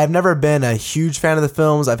 I've never been a huge fan of the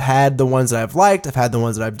films. I've had the ones that I've liked. I've had the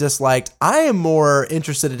ones that I've disliked. I am more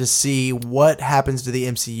interested to see what happens to the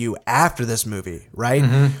MCU after this movie, right?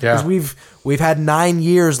 yeah. Because we've had 9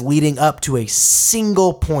 years leading up to a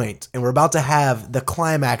single point, and we're about to have the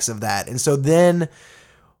climax of that. And so then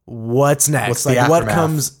what's next? What's the what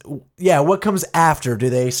aftermath? what comes after? Do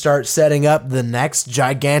they start setting up the next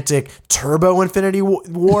gigantic turbo Infinity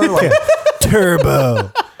War? Like,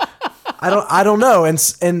 Turbo. I don't know.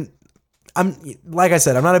 And I'm, like I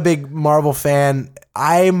said, I'm not a big Marvel fan.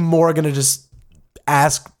 I'm more going to just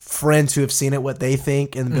ask friends who have seen it what they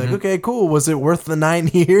think and be like, okay, cool. Was it worth the 9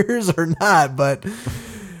 years or not? But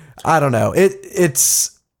I don't know.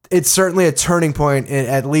 It's certainly a turning point,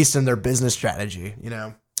 at least in their business strategy, you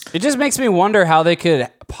know? It just makes me wonder how they could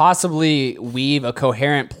possibly weave a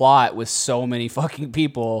coherent plot with so many fucking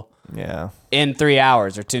people Yeah. in 3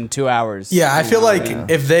 hours or in 2 hours. Yeah, I feel like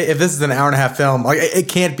if this is an hour and a half film, like it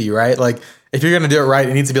can't be, right? Like if you're gonna do it right,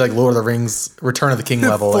 it needs to be like Lord of the Rings, Return of the King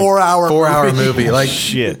level, like, 4 hour 4 hour movie. Like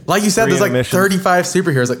Shit. like you said, 3 there's like intermissions. 35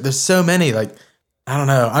 superheroes. Like there's so many. Like I don't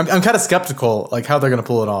know. I'm kind of skeptical, like how they're gonna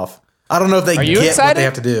pull it off. I don't know if they Are you get what excited? they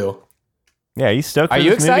have to do. Yeah, are you stoked Are for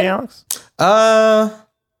you this movie, excited? Alex?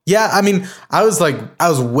 Yeah, I mean, I was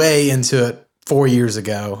way into it 4 years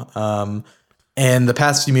ago. And the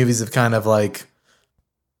past few movies have kind of like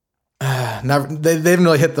they haven't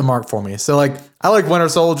really hit the mark for me. So like I like Winter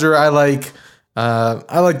Soldier, I like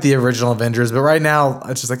the original Avengers, but right now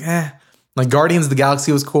it's just like like Guardians of the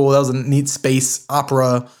Galaxy was cool. That was a neat space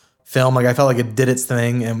opera film. Like I felt like it did its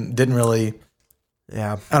thing and didn't really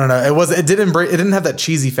Yeah. I don't know. It didn't have that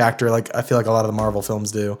cheesy factor like I feel like a lot of the Marvel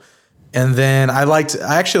films do. And then I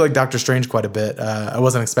actually like Doctor Strange quite a bit. I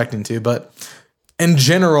wasn't expecting to, but in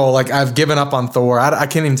general, like I've given up on Thor. I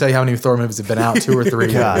can't even tell you how many Thor movies have been out, 2 or 3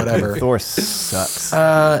 or God, whatever. Thor sucks.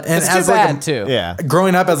 And It's too as like bad, too. yeah.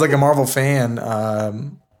 growing up as like a Marvel fan,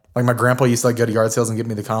 like my grandpa used to like go to yard sales and give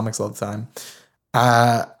me the comics all the time.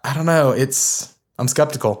 I don't know. I'm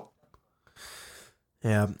skeptical.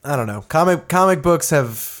 Yeah, I don't know. Comic books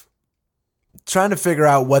have trying to figure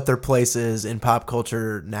out what their place is in pop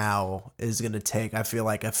culture now is going to take, I feel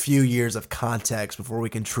like, a few years of context before we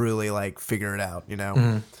can truly like figure it out, you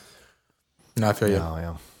know? No, I feel you.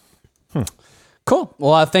 Oh, yeah. Cool.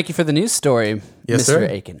 Well, thank you for the news story, Yes, Mr. sir.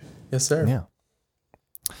 Aiken. Yes, sir.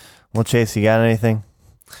 Yeah. Well, Chase, you got anything?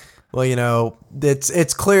 Well, you know,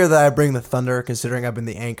 it's clear that I bring the thunder considering I've been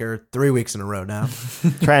the anchor 3 weeks in a row now.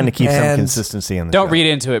 Trying to keep some And consistency in the Don't show. read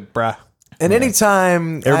into it, bruh. And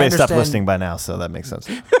anytime Everybody I stopped understand- listening by now, so that makes sense.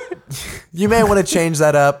 You may want to change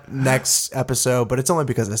that up next episode, but it's only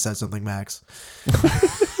because I said something, Max.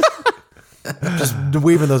 Just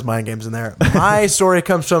weaving those mind games in there. My story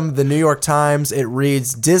comes from the New York Times. It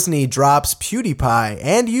reads, Disney drops PewDiePie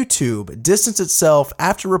and YouTube distance itself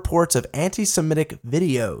after reports of anti-Semitic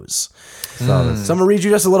videos. So I'm going to read you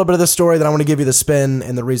just a little bit of the story, then I want to give you the spin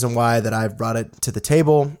and the reason why that I've brought it to the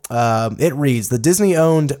table. It reads, the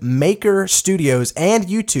Disney-owned Maker Studios and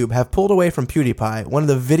YouTube have pulled away from PewDiePie, one of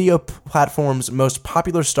the video platform's most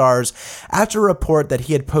popular stars, after a report that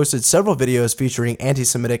he had posted several videos featuring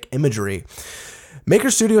anti-Semitic imagery. Maker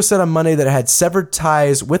Studios said on Monday that it had severed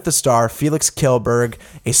ties with the star Felix Kjellberg,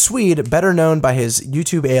 a Swede better known by his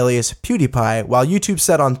YouTube alias PewDiePie, while YouTube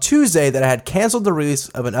said on Tuesday that it had canceled the release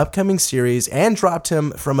of an upcoming series and dropped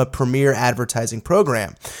him from a premiere advertising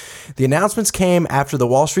program. The announcements came after the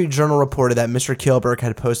Wall Street Journal reported that Mr. Kjellberg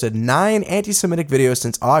had posted 9 anti-Semitic videos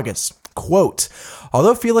since August. Quote,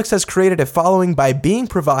 although Felix has created a following by being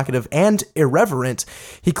provocative and irreverent,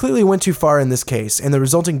 he clearly went too far in this case, and the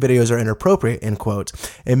resulting videos are inappropriate, end quote.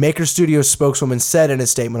 A Maker Studios spokeswoman said in a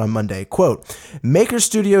statement on Monday, quote, Maker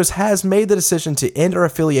Studios has made the decision to end our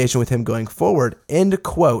affiliation with him going forward, end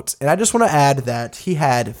quote. And I just want to add that he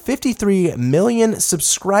had 53 million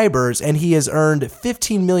subscribers, and he has earned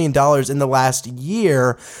 $15 million in the last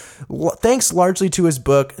year, thanks largely to his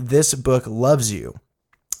book, This Book Loves You.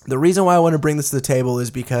 The reason why I want to bring this to the table is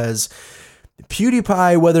because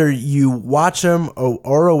PewDiePie, whether you watch him or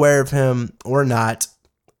are aware of him or not,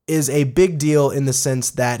 is a big deal in the sense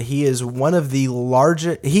that he is one of the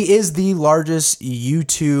largest, he is the largest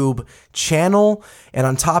YouTube channel. And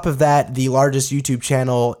on top of that, the largest YouTube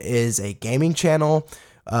channel is a gaming channel,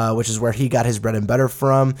 which is where he got his bread and butter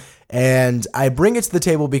from. And I bring it to the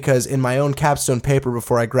table because in my own capstone paper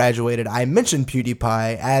before I graduated, I mentioned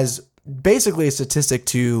PewDiePie as basically a statistic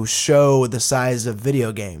to show the size of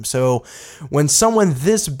video games. So when someone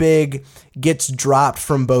this big gets dropped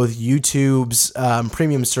from both YouTube's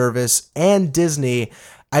premium service and Disney,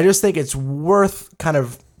 I just think it's worth kind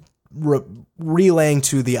of relaying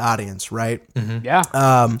to the audience, right?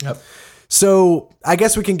 Yeah. So I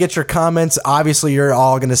guess we can get your comments. Obviously, you're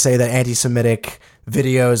all going to say that anti-Semitic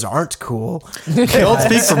videos aren't cool. Don't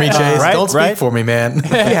speak for me, Chase. Right, Don't speak right. for me, man.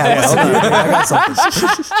 Yeah, I got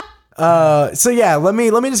something. So yeah, let me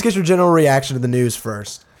just get your general reaction to the news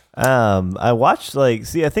first. I watched I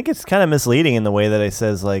think it's kind of misleading in the way that it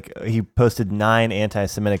says like he posted 9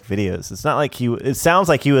 anti-Semitic videos. It's not like it sounds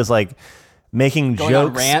like he was like making Going on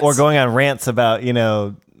jokes rants? or going on rants about,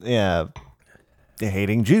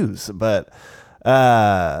 hating Jews. But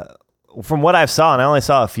from what I saw, and I only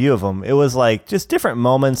saw a few of them, it was like just different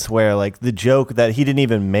moments where like the joke that he didn't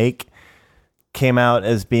even make came out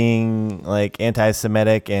as being like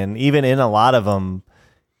anti-Semitic, and even in a lot of them,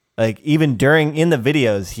 like even in the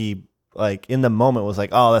videos, he like in the moment was like,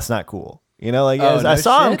 "Oh, that's not cool," I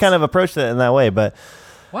saw him kind of approach that in that way, but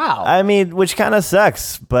Wow. I mean, which kind of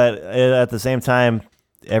sucks, but at the same time,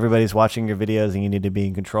 everybody's watching your videos, and you need to be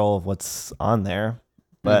in control of what's on there.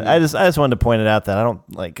 But I just wanted to point it out that I don't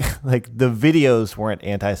like the videos weren't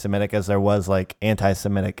anti-Semitic as there was like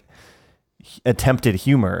anti-Semitic attempted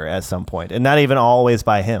humor at some point, and not even always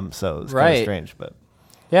by him. So it's kind Right. of strange, but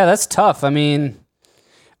Yeah, that's tough. I mean,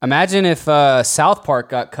 imagine if South Park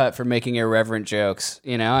got cut for making irreverent jokes.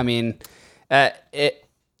 I mean,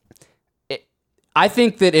 I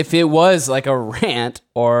think that if it was like a rant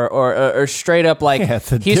or straight up like Yeah,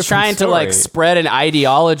 it's a he's different trying to like story. spread an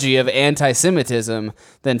ideology of anti-Semitism,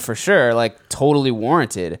 then for sure, like totally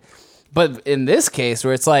warranted. But in this case,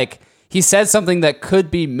 where it's like he said something that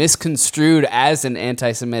could be misconstrued as an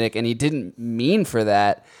anti-Semitic, and he didn't mean for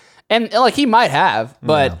that, and like he might have,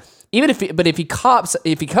 but even if he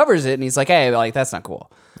covers it and he's like, hey, like that's not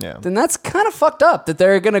cool. Yeah. Then that's kind of fucked up that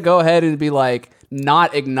they're gonna go ahead and be like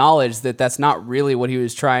not acknowledge that that's not really what he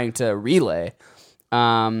was trying to relay.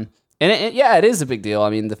 And it is a big deal. I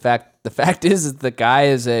mean, the fact is that the guy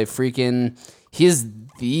is he's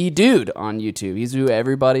the dude on YouTube. He's who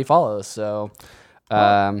everybody follows. So,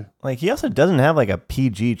 like he also doesn't have like a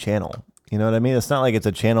PG channel. You know what I mean? It's not like it's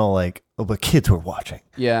a channel like but kids were watching.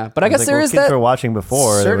 yeah. But I guess Like, there is kids that were watching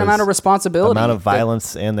before. There certain was amount of responsibility, amount of that-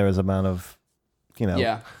 violence, and there was amount of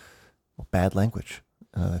yeah. bad language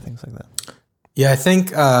and other things like that. Yeah, I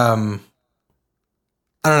think I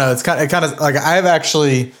don't know. It kind of like I've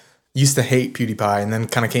actually used to hate PewDiePie and then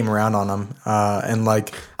kind of came around on him. And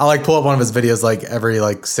like I like pull up one of his videos like every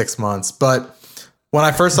like 6 months. But when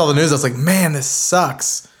I first saw the news, I was like, man, this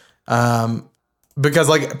sucks. Because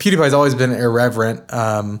like PewDiePie's always been irreverent.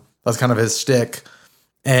 That's kind of his shtick.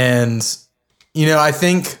 And I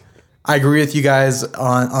think I agree with you guys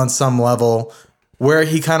on some level. Where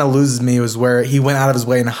he kind of loses me was where he went out of his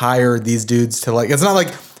way and hired these dudes to like. It's not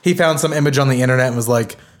like he found some image on the internet and was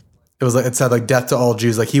like, it said like death to all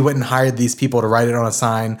Jews. Like he went and hired these people to write it on a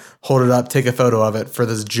sign, hold it up, take a photo of it for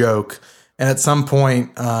this joke. And at some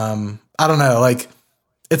point, I don't know, like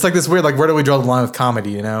it's like this weird like where do we draw the line with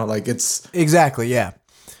comedy? Like it's Exactly. Yeah.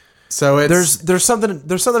 so it's There's something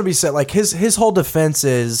to be said. Like his whole defense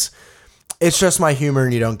is, it's just my humor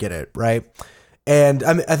and you don't get it, right? And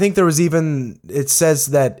I think there was even, it says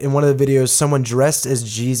that in one of the videos, someone dressed as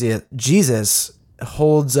Jesus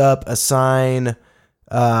holds up a sign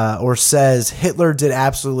or says Hitler did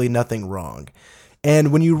absolutely nothing wrong.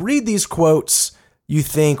 And when you read these quotes, you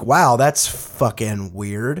think, wow, that's fucking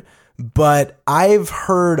weird. But I've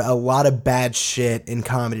heard a lot of bad shit in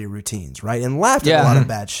comedy routines, right? And laughed at a lot of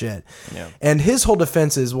bad shit. Yeah. And his whole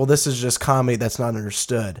defense is, well, this is just comedy that's not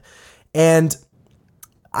understood. And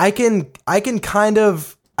I can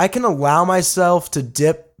allow myself to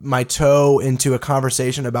dip my toe into a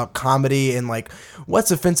conversation about comedy and like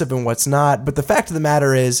what's offensive and what's not. But the fact of the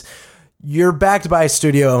matter is, you're backed by a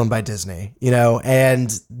studio owned by Disney,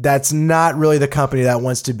 and that's not really the company that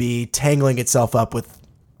wants to be tangling itself up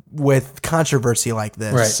with controversy like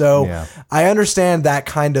this. Right. So Yeah. I understand that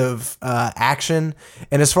kind of action.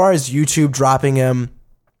 And as far as YouTube dropping him,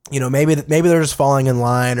 maybe they're just falling in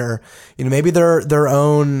line, or maybe their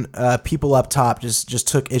own people up top just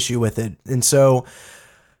took issue with it. And so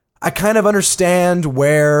I kind of understand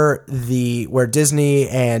where Disney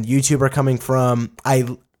and YouTube are coming from.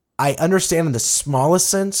 I understand in the smallest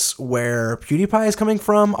sense where PewDiePie is coming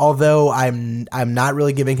from, although I'm not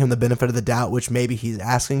really giving him the benefit of the doubt, which maybe he's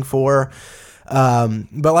asking for.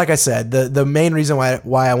 But like I said, the main reason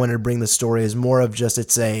why I wanted to bring this story is more of just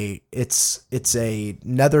it's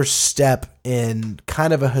another step in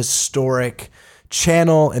kind of a historic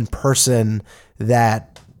channel and person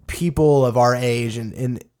that people of our age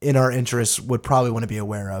and in our interests would probably want to be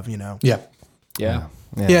aware of, yeah. Yeah.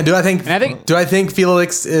 Do I think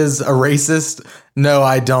Felix is a racist? No,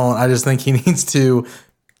 I don't. I just think he needs to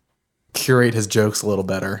curate his jokes a little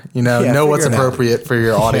better. You know, Yeah, know what's figure it out. appropriate for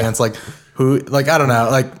your audience. Like I don't know.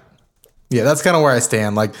 Like, yeah, that's kind of where I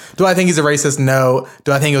stand. Like, do I think he's a racist? No.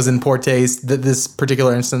 Do I think it was in poor taste? This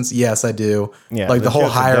particular instance? Yes, I do. Yeah, like the the whole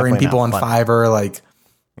jokes are hiring definitely people on not funny. Fiverr. Like,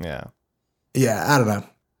 Yeah. yeah, I don't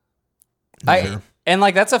know. And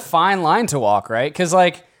like that's a fine line to walk, right? Because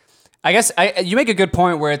like, I guess you make a good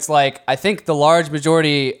point where it's like I think the large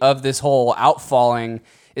majority of this whole outfalling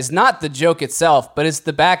is not the joke itself, but it's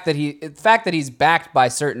the fact that he's backed by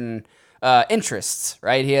certain interests,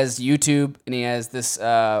 right? He has YouTube and he has this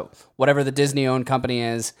whatever the Disney-owned company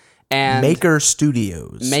is, and Maker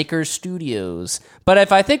Studios. Maker Studios. But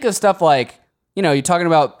if I think of stuff like, you know, you're talking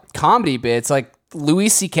about comedy bits like Louis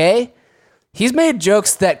C.K., he's made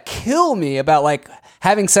jokes that kill me about like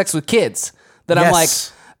having sex with kids. That I'm like,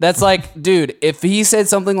 Yes. that's like, dude, if he said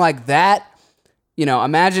something like that, you know,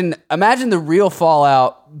 imagine the real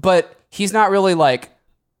fallout, but he's not really like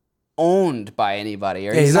owned by anybody,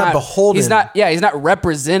 or he's not beholden. He's not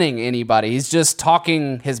representing anybody. He's just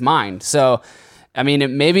talking his mind. So, I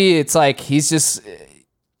mean, maybe it's like he's just.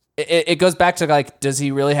 It goes back to like, does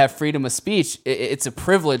he really have freedom of speech? It's a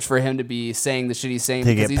privilege for him to be saying the shit he's saying To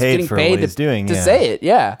because get he's paid getting for paid what he's doing, to yeah. say it.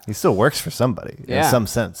 Yeah, He still works for somebody in Yeah. some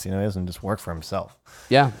sense. You know, he doesn't just work for himself.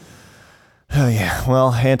 yeah. Oh, yeah.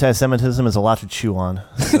 Well, anti-Semitism is a lot to chew on.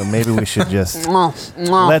 So maybe we should just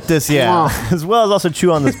let this, as well as also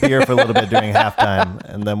chew on this beer for a little bit during halftime.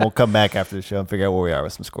 And then we'll come back after the show and figure out where we are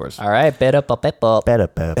with some scores. All right, bet up. Better.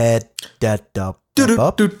 Bed, that, up.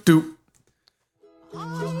 Do.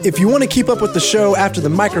 If you want to keep up with the show after the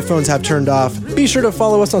microphones have turned off, be sure to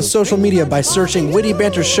follow us on social media by searching Witty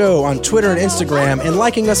Banter Show on Twitter and Instagram and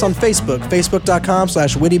liking us on Facebook,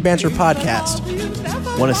 facebook.com/Witty Banter Podcast.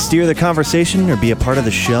 Want to steer the conversation or be a part of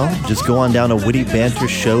the show? Just go on down to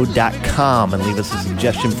wittybantershow.com and leave us a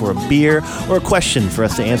suggestion for a beer or a question for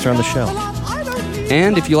us to answer on the show.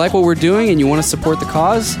 And if you like what we're doing and you want to support the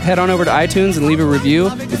cause, head on over to iTunes and leave a review,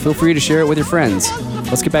 and feel free to share it with your friends.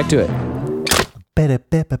 Let's get back to it.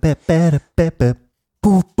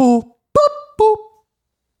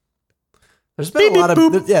 There's been a lot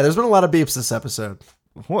of there's been a lot of beeps this episode.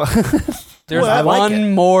 There's I like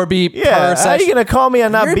one more beep Yeah, per how are session. you going to call me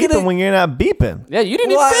on not You're beeping gonna- when you're not beeping? Yeah, you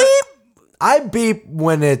didn't Well, even beep. I beep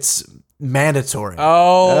when it's mandatory.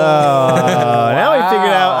 Oh, Now we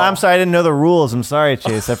figured out. I'm sorry, I didn't know the rules. I'm sorry,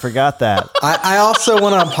 Chase. I forgot that. I also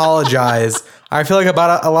want to apologize. I feel like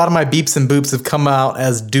about a lot of my beeps and boops have come out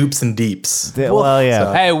as dupes and deeps. Well,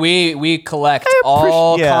 yeah. hey, we collect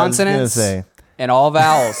all yeah, I was gonna consonants say. and all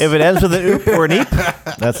vowels. If it ends with an oop or an eep,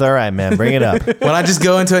 that's all right, man. Bring it up. When I just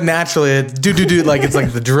go into it naturally, it's do like it's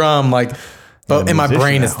like the drum, like. But in my musician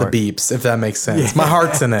brain, at it's the heart. beeps, if that makes sense. My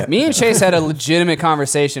heart's in it. Me and Chase had a legitimate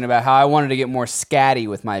conversation about how I wanted to get more scatty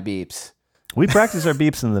with my beeps. We practice our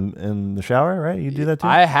beeps in the shower, right? You do that too?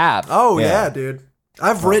 I have. Oh Yeah. yeah, dude.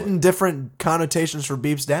 I've written different connotations for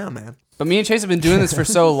beeps down, man. But me and Chase have been doing this for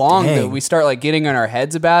so long that Dang. we start like getting in our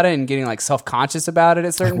heads about it and getting like self-conscious about it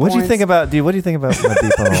at certain What points. do you think about, dude? What do you think about my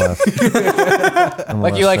beep on the left? On the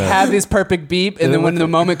Like you left like side. have this perfect beep, and then when the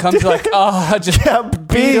moment comes, you're like, oh, just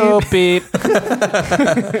beep, beep.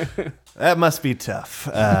 That must be tough.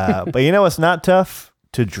 But you know what's not tough?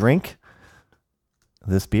 To drink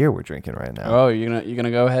this beer we're drinking right now. Oh, you're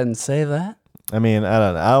gonna go ahead and say that? I mean, I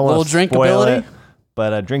don't know. I don't want to Little spoil drinkability? it,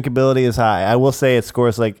 but drinkability is high. I will say it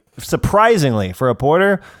scores like surprisingly for a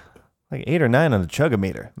porter, like 8 or 9 on the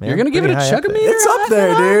chuggometer. Man, You're gonna give it a pretty high up there. chuggometer? It's up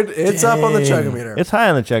there, dude. It's up on the chuggometer. It's high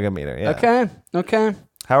on the chuggometer. Yeah. Okay.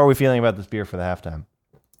 How are we feeling about this beer for the halftime?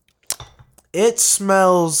 It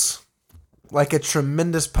smells like a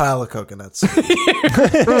tremendous pile of coconuts.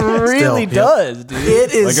 It really yep. does, dude.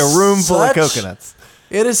 It is Like a room full of such- coconuts.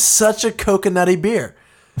 It is such a coconutty beer.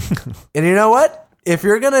 And you know what? If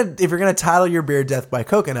you're gonna title your beer "Death by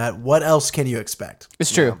Coconut," what else can you expect?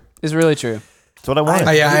 It's true. It's really true. That's what I want.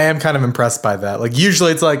 I am kind of impressed by that. Like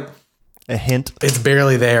usually it's like A hint. it's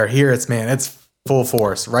barely there. Here it's full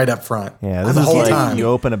force right up front. Yeah, this the is whole like time. you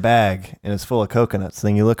open a bag and it's full of coconuts.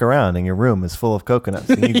 Then you look around and your room is full of coconuts.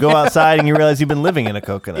 And you go outside and you realize you've been living in a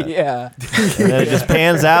coconut. Yeah. And then it just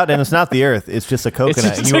pans out and it's not the earth. It's just a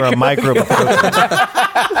coconut. just You are a microbe of coconut.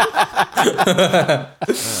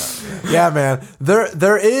 Yeah, man.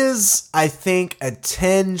 There is, I think, a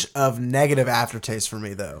tinge of negative aftertaste for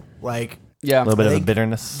me though. Like Yeah. A little bit of a think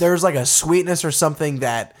bitterness. there's like a sweetness or something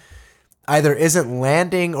that either isn't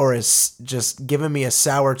landing or is just giving me a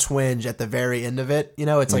sour twinge at the very end of it. You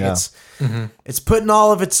know, it's like Yeah. it's putting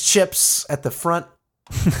all of its chips at the front.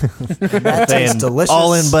 And that tastes Saying, delicious.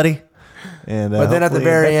 all in, buddy. And But then at the hopefully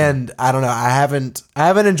very that- end, I don't know. I haven't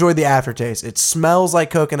enjoyed the aftertaste. It smells like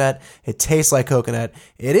coconut. It tastes like coconut.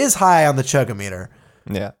 It is high on the chug-o-meter.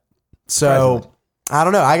 yeah. So I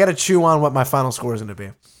don't know. I got to chew on what my final score is going to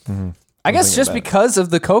be. I guess just because of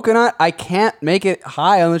the coconut, I can't make it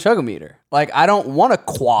high on the chug-o-meter. Like, I don't want to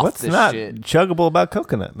quaff What's this not shit. chuggable about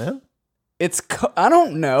coconut, man? I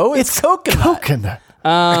don't know. It's coconut. Coconut.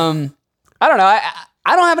 I don't know.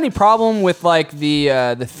 I don't have any problem with like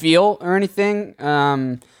the feel or anything.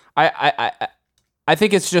 I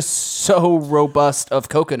think it's just so robust of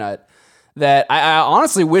coconut that I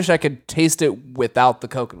honestly wish I could taste it without the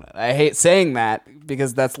coconut. I hate saying that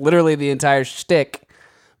because that's literally the entire shtick.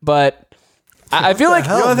 But I feel like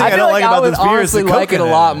The only thing I I feel don't like like I about would this beer is the honestly like it a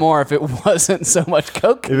coconut. lot more if it wasn't so much If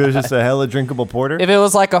coconut. it was just a hella drinkable porter. If it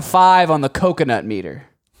was like a 5 on the coconut meter,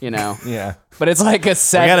 you know. yeah. But it's like a We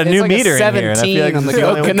 7. got a new it's like meter a in here, and I 17 feel like on the this is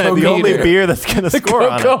coconut the only meter. beer that's going to score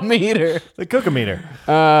on Cocoa it. meter. The cocometer.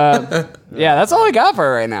 Yeah, that's all I got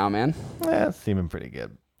for right now, man. Yeah, it's seeming pretty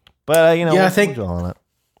good. But, you know, Yeah, I we'll think- draw on it.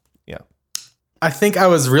 Yeah. I think I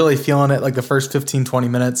was really feeling it like the first 15, 20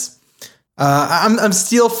 minutes. I'm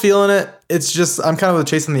still feeling it. It's just, I'm kind of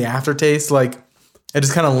chasing the aftertaste. Like, it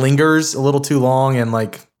just kind of lingers a little too long. And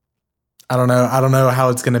like, I don't know how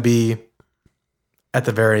it's going to be at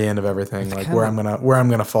the very end of everything. Like where I'm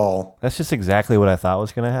going to fall. That's just exactly what I thought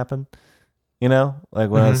was going to happen. You know, like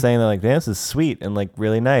when I was saying that, like, this is sweet and like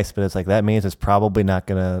really nice, but it's like that means it's probably not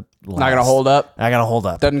going to Not gonna hold up. Not going to hold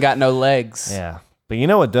up. Doesn't got no legs. Yeah. But you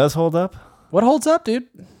know what does hold up? What holds up, dude?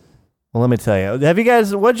 Well, let me tell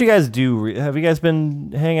you. What'd you guys do? Have you guys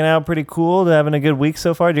been hanging out pretty cool? Having a good week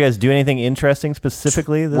so far? Did you guys do anything interesting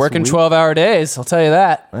specifically this Working week? 12-hour days. I'll tell you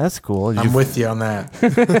that. That's cool. Did I'm you- with you on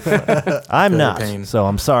that. I'm Feel not, the pain. so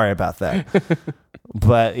I'm sorry about that.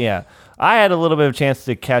 But yeah, I had a little bit of a chance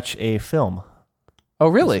to catch a film. Oh,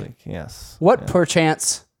 this really? week. Yes. What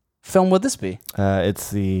perchance film would this be? It's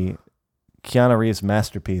the Keanu Reeves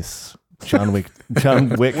masterpiece, John Wick. John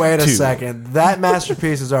Wick. Wait 2. a second. That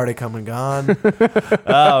masterpiece is already come and gone.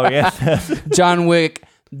 Oh yeah, John Wick.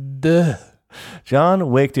 Duh. John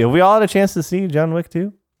Wick 2. Have we all had a chance to see John Wick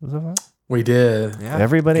 2 so far? We did. Yeah.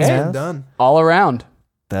 Everybody Okay, has. done. All around.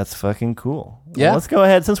 That's fucking cool. Well, Yeah. let's go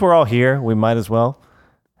ahead. Since we're all here, we might as well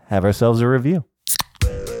have ourselves a review.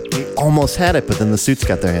 We almost had it, but then the suits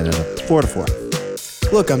got their hand in it. 4 to 4.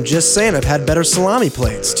 Look, I'm just saying I've had better salami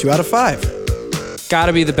plates. 2 out of 5.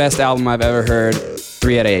 Gotta be the best album I've ever heard.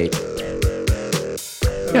 3 out of 8.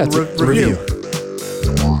 Yeah, it's a review.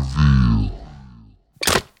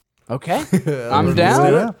 Okay. I'm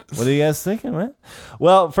down. What are you guys thinking, man?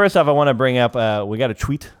 Well, first off, I want to bring up we got a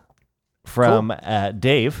tweet from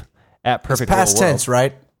Dave at It's Perfect past Little World. tense,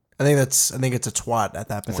 right? I think it's a twat at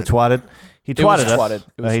that point. It's a twatted. He It was twatted us. twatted.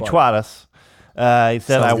 It was He twatted. twat us. He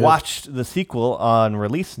said, Sounds I good. watched the sequel on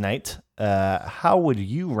release night. How would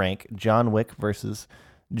you rank John Wick versus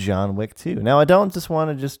John Wick 2? Now, I don't just want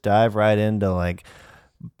to just dive right into like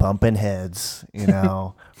bumping heads, you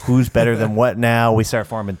know, who's better than what now. We start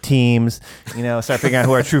forming teams, you know, start figuring out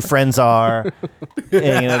who our true friends are,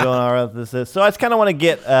 and, you know, going all right with this. So I just kind of want to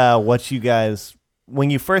get what you guys,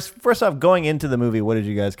 when you first off, going into the movie, what did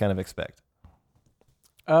you guys kind of expect?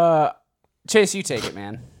 Chase, you take it,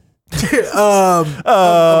 man.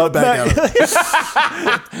 I'm back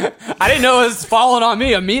down. I didn't know it was falling on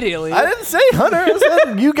me immediately. I didn't say Hunter. I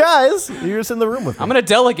said you guys. You're just in the room with me. I'm gonna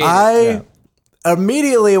delegate. I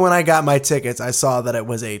immediately when I got my tickets, I saw that it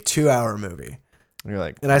was a 2-hour movie. You're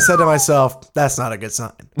like, And I said to myself, that's not a good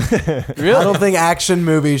sign. Really? I don't think action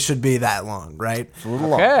movies should be that long, right? a little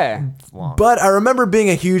long. Okay. But I remember being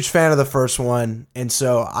a huge fan of the first one, and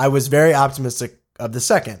so I was very optimistic of the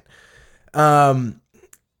second.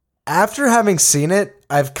 After having seen it,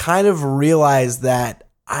 I've kind of realized that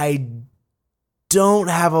I don't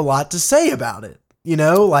have a lot to say about it. You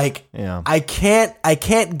know, like Yeah. I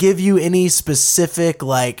can't give you any specific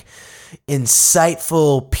like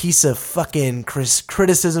insightful piece of fucking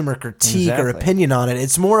criticism or critique or Exactly. opinion on it.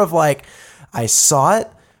 It's more of like I saw it,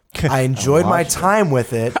 I enjoyed my time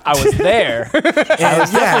with it. I was there. And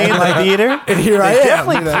Definitely in the theater. and here I It am.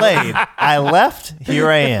 definitely you know? played. I left. Here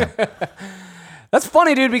I am. That's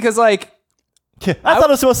funny, dude, because like, I thought it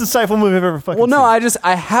was the most insightful movie I've ever fucking well, no, seen.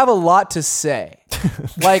 I have a lot to say.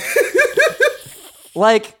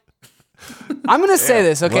 like, I'm gonna say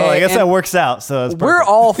this, okay? Well, I guess and that works out. So it's we're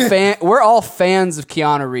perfect. all fans of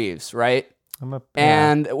Keanu Reeves, right? I'm a-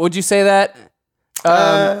 And would you say that?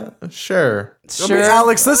 Sure. I mean,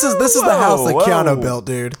 Alex, this is the house that Whoa. Keanu built,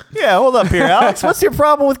 dude. yeah, hold up here, Alex. What's your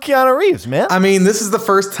problem with Keanu Reeves, man? I mean, this is the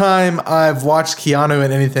first time I've watched Keanu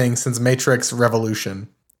in anything since Matrix Revolution.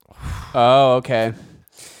 Oh, okay.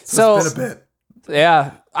 So It's been a bit.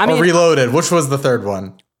 yeah, I mean, Reloaded, which was the third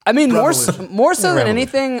one. I mean, more so than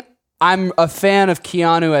anything, I'm a fan of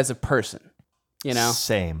Keanu as a person. You know,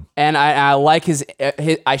 Same. and I like his.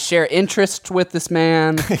 I share interests with this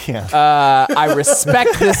man. Yeah. I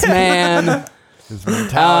respect this man. His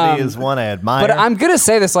mentality is one I admire. But I'm gonna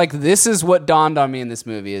say this: like, this is what dawned on me in this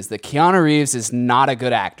movie: is that Keanu Reeves is not a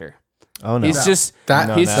good actor. oh no. He's just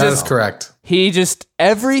That he's that is just correct. he just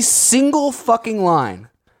every single fucking line.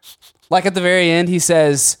 Like at the very end, he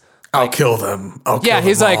says, I'll kill them. I'll kill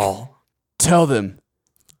he's them like, all. "Tell them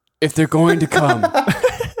if they're going to come,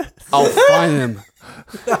 I'll find them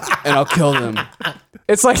and I'll kill them."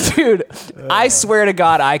 It's like, dude, I swear to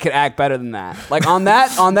God, I could act better than that. Like on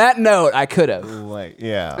that note, I could have. like,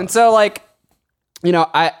 yeah. And so, like, you know,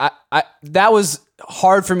 I that was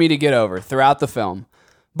hard for me to get over throughout the film.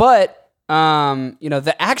 But, you know,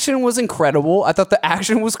 the action was incredible. I thought the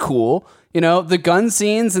action was cool. You know, the gun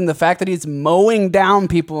scenes and the fact that he's mowing down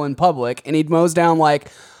people in public and he mows down like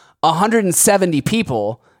 170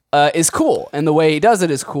 people is cool. And the way he does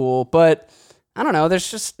it is cool. But I don't know.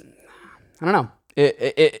 There's just, I don't know.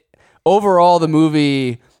 It overall, the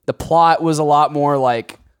movie, the plot was a lot more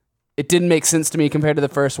like, it didn't make sense to me compared to the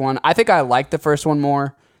first one. I think I liked the first one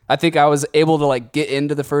more. I think I was able to like get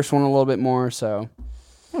into the first one a little bit more. So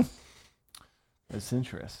That's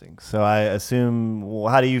interesting. So I assume,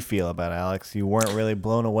 well, how do you feel about it, Alex? You weren't really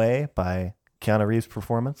blown away by Keanu Reeves'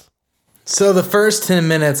 performance? So the first 10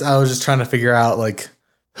 minutes, I was just trying to figure out, like,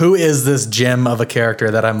 who is this gem of a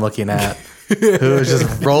character that I'm looking at? Who is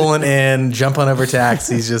just rolling in, jumping over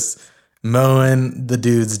taxis, just mowing the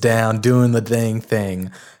dudes down, doing the dang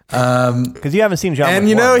thing. Because you haven't seen John And Wick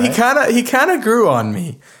you know, 1, he right? kind of grew on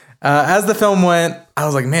me. As the film went, I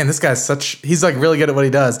was like, man, this guy's he's like really good at what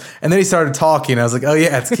he does. And then he started talking. I was like, oh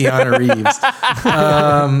yeah, it's Keanu Reeves.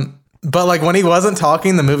 But like when he wasn't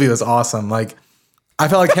talking, the movie was awesome. Like I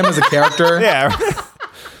felt like him as a character. Yeah.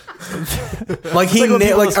 Like he when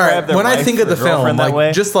people all describe right, their when I wife think of or the film, girlfriend that like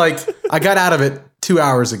way. just like I got out of it 3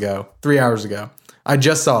 hours ago. I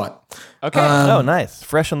just saw it. okay. Oh, nice.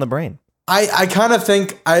 Fresh on the brain. I kind of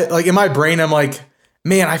think like in my brain I'm like,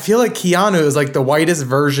 man, I feel like Keanu is like the whitest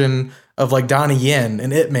version of like Donnie Yen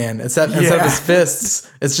and Ip Man. Instead of his fists,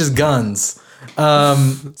 it's just guns. See, I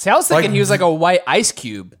was thinking like- he was like a white ice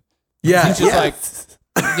cube. Yeah, He's just like,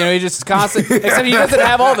 you know, he just constant. Except he doesn't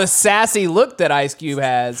have all the sassy look that Ice Cube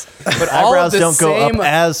has. But all of Eyebrows the don't go up same,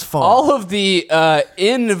 as far. all of the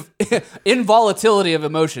involatility of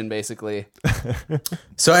emotion, basically.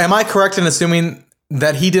 So am I correct in assuming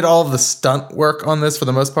that he did all of the stunt work on this for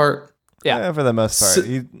the most part? Yeah. For the most part.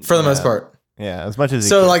 For the most part. Yeah, as much as he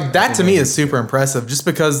So could. like that to me is super impressive just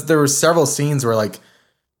because there were several scenes where like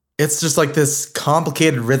it's just like this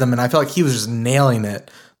complicated rhythm and I felt like he was just nailing it.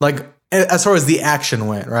 Like as far as the action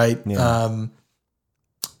went, right? Yeah.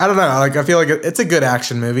 I don't know. Like I feel like it's a good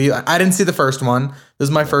action movie. I didn't see the first one. This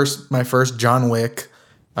is my first John Wick.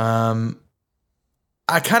 I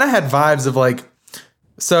kind of had vibes of like,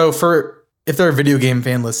 so for if there are video game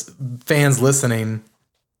fans listening,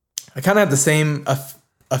 I kind of had the same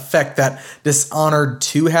effect that Dishonored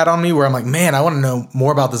 2 had on me, where I'm like, man, I want to know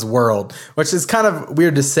more about this world, which is kind of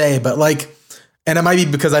weird to say, but like, and it might be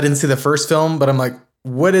because I didn't see the first film, but I'm like,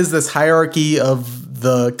 what is this hierarchy of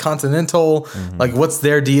the Continental? Like, what's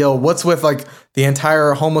their deal? What's with like the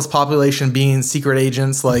entire homeless population being secret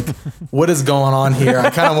agents? Like, what is going on here? I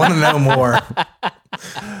kind of want to know more.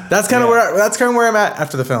 That's kind of where I'm at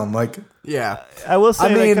after the film. Like, Yeah. I will say,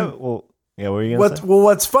 I mean, well, yeah, what were you going to say?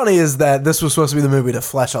 What's funny is that this was supposed to be the movie to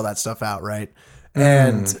flesh all that stuff out, right?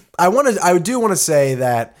 And I do want to say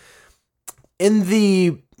that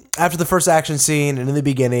after the first action scene and in the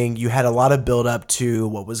beginning, you had a lot of build up to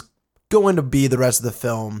what was going to be the rest of the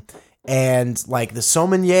film. And like the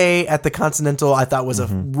sommelier at the Continental, I thought was a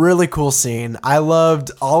really cool scene. I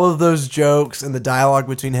loved all of those jokes and the dialogue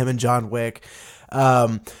between him and John Wick.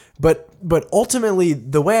 But ultimately,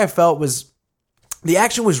 the way I felt was the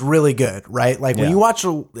action was really good, right? Like when you watch,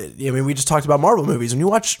 we just talked about Marvel movies. When you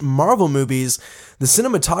watch Marvel movies, the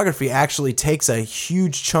cinematography actually takes a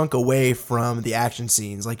huge chunk away from the action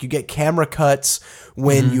scenes. Like you get camera cuts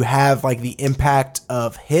when you have like the impact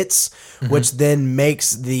of hits, which then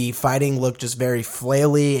makes the fighting look just very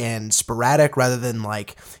flaily and sporadic rather than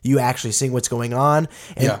like you actually seeing what's going on.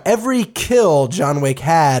 And every kill John Wick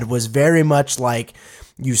had was very much like,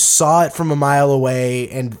 you saw it from a mile away,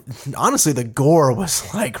 and honestly, the gore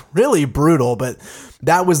was like really brutal, but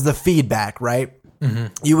that was the feedback, right?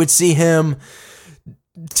 You would see him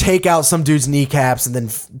take out some dude's kneecaps and then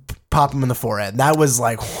pop him in the forehead. That was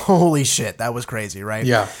like, holy shit, that was crazy, right?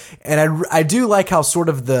 Yeah. And I do like how sort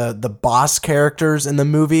of the boss characters in the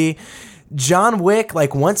movie, John Wick,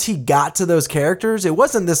 like once he got to those characters, it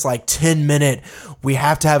wasn't this like 10-minute, we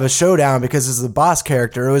have to have a showdown because it's the boss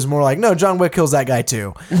character. It was more like, no, John Wick kills that guy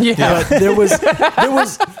too. Yeah. But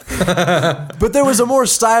there was a more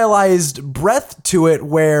stylized breadth to it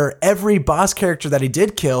where every boss character that he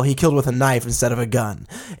did kill, he killed with a knife instead of a gun.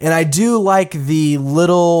 And I do like the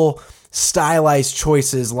little stylized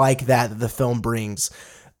choices like that the film brings.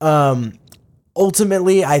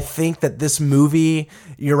 Ultimately, I think that this movie,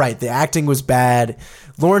 you're right, the acting was bad.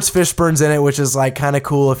 Lawrence Fishburne's in it, which is like kind of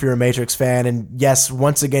cool if you're a Matrix fan. And yes,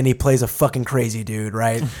 once again, he plays a fucking crazy dude,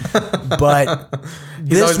 right? But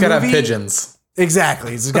He's always got to have pigeons.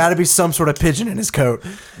 Exactly. There's got to be some sort of pigeon in his coat.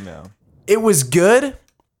 No. It was good.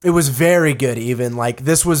 It was very good even. Like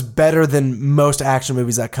this was better than most action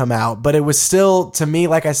movies that come out, but it was still, to me,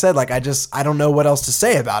 like I said, like I don't know what else to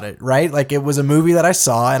say about it, right? Like it was a movie that I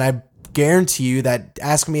saw, and I guarantee you that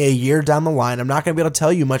ask me a year down the line, I'm not going to be able to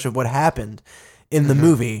tell you much of what happened in the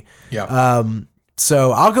movie. Yeah.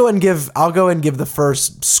 So I'll go and give the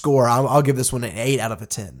first score. I'll give this one an 8 out of a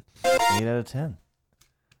 10. 8 out of 10.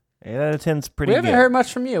 8 out of 10 is pretty We good. haven't heard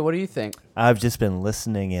much from you. What do you think? I've just been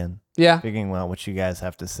listening in, Yeah. figuring out what you guys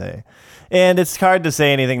have to say. And it's hard to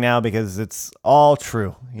say anything now because it's all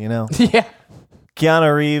true, you know? Yeah.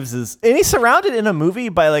 Keanu Reeves and he's surrounded in a movie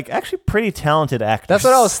by like actually pretty talented actors. That's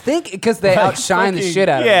what I was thinking, because they Like, outshine the fucking- shit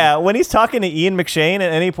out of Yeah, him. when he's talking to Ian McShane at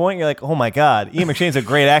any point, you're like, oh my God, Ian McShane's a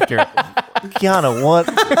great actor. Keanu, what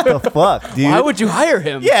the fuck, dude? Why would you hire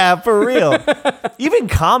him? Yeah, for real. Even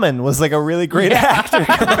Common was like a really great actor.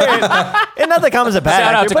 And not that Common's a bad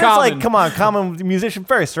Shout out actor, to but it's like, Common. come on, Common musician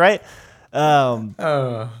first, right?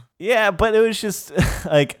 Yeah, but it was just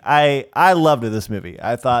like I loved this movie.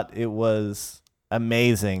 I thought it was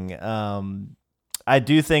amazing. I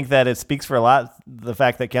do think that it speaks for a lot, the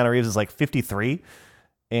fact that Keanu Reeves is like 53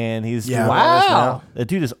 and he's Yeah. doing all this Wow. now. The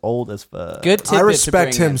dude is old as fuck. Good tidbit I to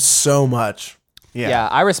respect bring him in. so much. Yeah,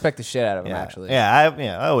 I respect the shit out of him, Yeah. actually.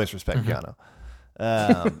 I always respect Keanu.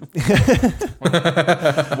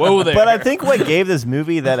 Whoa there. But I think what gave this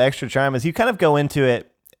movie that extra charm is you kind of go into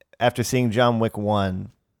it after seeing John Wick 1.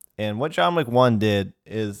 And what John Wick 1 did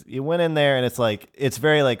is you went in there and it's like, it's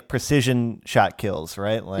very like precision shot kills,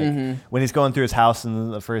 right? Like when he's going through his house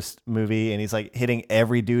in the first movie and he's like hitting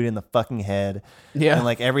every dude in the fucking head. Yeah. And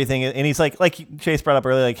like everything. And he's like Chase brought up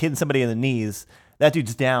earlier, like hitting somebody in the knees. That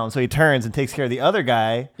dude's down. So he turns and takes care of the other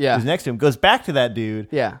guy who's next to him, goes back to that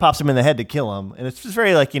dude, pops him in the head to kill him. And it's just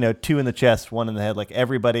very like, 2 in the chest, 1 in the head. Like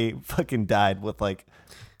everybody fucking died with like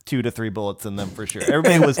 2 to 3 bullets in them for sure.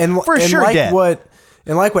 Everybody was for sure like dead.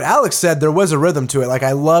 Like what Alex said, there was a rhythm to it. Like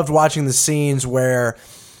I loved watching the scenes where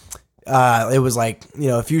it was like,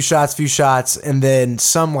 a few shots, and then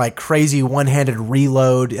some like crazy one-handed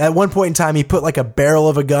reload. At one point in time, he put like a barrel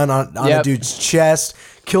of a gun on a dude's chest,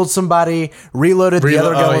 killed somebody, reloaded the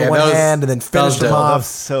other gun with one hand, and then finished him That off. was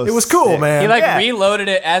so it was cool, sick. man. He like reloaded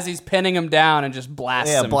it as he's pinning him down and just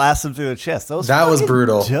blasts him. Blast him through the chest. That was fucking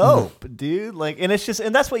brutal. Dope, dude. Like, and it's just,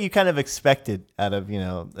 and that's what you kind of expected out of,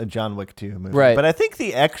 a John Wick 2 movie. Right. But I think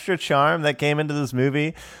the extra charm that came into this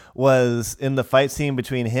movie was in the fight scene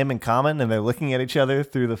between him and Common, and they're looking at each other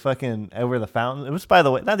through the fucking, over the fountain. It was, by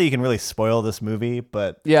the way, not that you can really spoil this movie,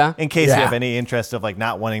 but in case you have any interest of like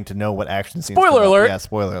not wanting to know what action scenes. Spoiler come up. alert. Yeah,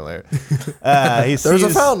 spoiler alert. There's a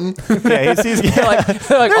fountain. Yeah, he sees, They're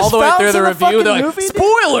like all the way through the review, they're like, movie,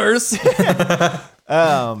 spoilers!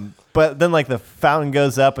 But then like the fountain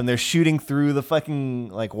goes up and they're shooting through the fucking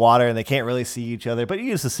like water and they can't really see each other. But you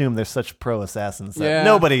just assume they're such pro assassins that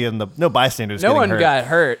no bystanders. No one got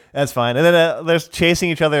hurt. That's fine. And then they're chasing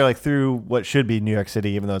each other like through what should be New York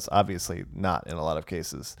City, even though it's obviously not in a lot of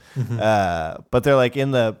cases. But they're like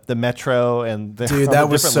in the metro and they're Dude, on that the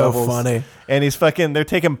was different so levels. funny. And Oh, they're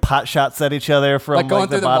taking pot shots at each other from Like going the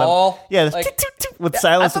through the bottom. mall? Yeah, Like- tick, tick, tick, with I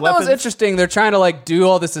silenced thought weapons. that was interesting. They're trying to like do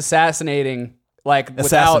all this assassinating, like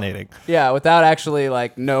Assassinating. without actually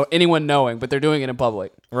like anyone knowing, but they're doing it in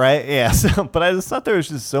public. Right? Yeah. So, but I just thought there was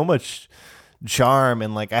just so much charm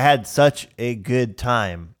and like I had such a good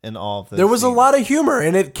time in all of this. There was a lot of humor,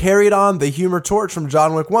 and it carried on the humor torch from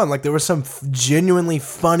John Wick 1. Like, there were some genuinely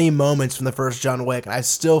funny moments from the first John Wick, and I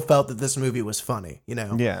still felt that this movie was funny,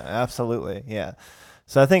 Yeah, absolutely. Yeah.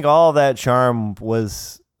 So I think all that charm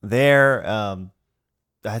was there.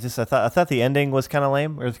 I thought the ending was kind of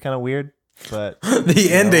lame or it's kind of weird, but The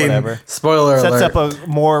ending, whatever. spoiler Sets alert. up a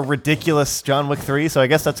more ridiculous John Wick 3, so I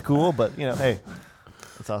guess that's cool, but hey,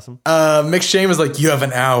 that's awesome. McShane was like, "You have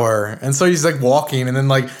an hour," and so he's like walking, and then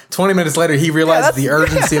like 20 minutes later, he realized the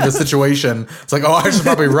urgency of the situation. It's like, "Oh, I should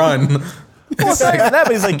probably run." Well, it's not even that,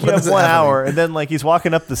 but he's like, you have What's 1 happening? hour, and then like he's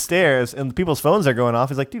walking up the stairs, and people's phones are going off.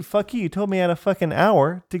 He's like, dude, fuck you. You told me I had a fucking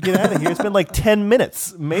hour to get out of here. It's been like 10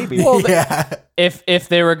 minutes, maybe. Well, Yeah. if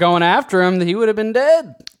they were going after him, he would have been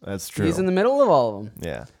dead. That's true. He's in the middle of all of them.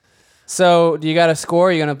 Yeah, So, do you got a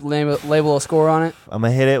score? You gonna label a score on it? I'm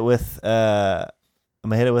gonna hit it with a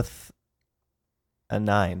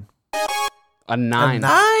 9. A 9. A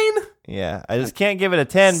 9? Yeah, I just can't give it a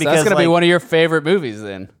 10 So because that's gonna be like, one of your favorite movies,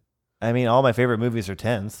 then. I mean, all my favorite movies are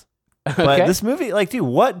 10s. But Okay. this movie, like, dude,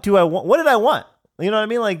 what do I want? What did I want? You know what I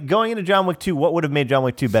mean? Like going into John Wick 2, what would have made John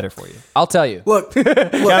Wick 2 better for you? I'll tell you. Look,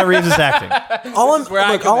 Keanu Reeves is acting. all I'm where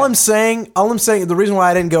I look, come all in. I'm saying, the reason why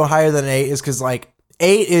I didn't go higher than 8 is because like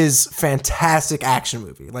 8 is fantastic action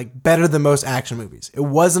movie, like better than most action movies. It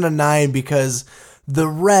wasn't a 9 because the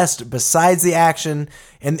rest, besides the action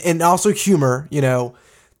and also humor, you know,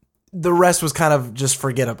 the rest was kind of just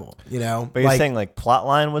forgettable, you know. But you're Like, saying like plot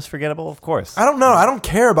line was forgettable? Of course. I don't know. I don't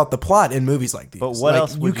care about the plot in movies like these. But what Like,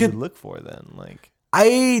 else would you look for then? Like,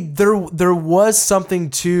 there was something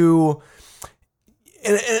to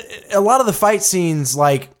a lot of the fight scenes.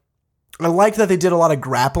 Like, I liked that they did a lot of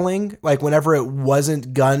grappling. Like, whenever it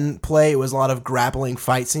wasn't gunplay, it was a lot of grappling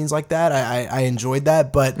fight scenes like that. I enjoyed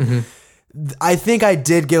that, but I think I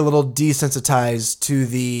did get a little desensitized to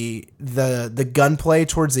the gunplay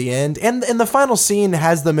towards the end, and the final scene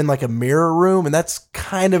has them in like a mirror room, and that's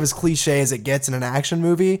kind of as cliche as it gets in an action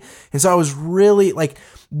movie. And so I was really like,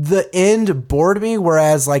 the end bored me,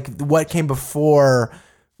 whereas like what came before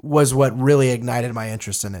was what really ignited my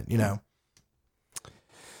interest in it. You know.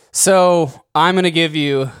 So I'm gonna give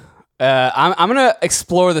you. I'm gonna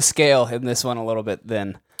explore the scale in this one a little bit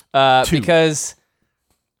then, because.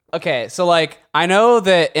 Okay, so like I know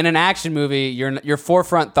that in an action movie, your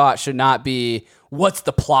forefront thought should not be what's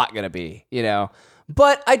the plot gonna be, you know.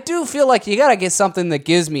 But I do feel like you gotta get something that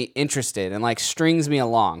gives me interested and like strings me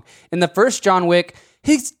along. In the first John Wick,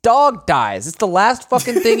 his dog dies. It's the last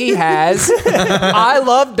fucking thing he has. I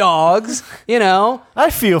love dogs, you know. I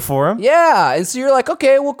feel for him. Yeah, and so you're like,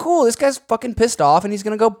 okay, well, cool. This guy's fucking pissed off, and he's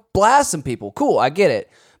gonna go blast some people. Cool, I get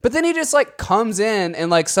it. But then he just like comes in and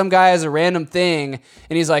like some guy has a random thing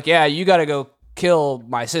and he's like, yeah, you got to go kill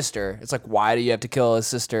my sister. It's like, why do you have to kill his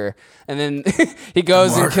sister? And then he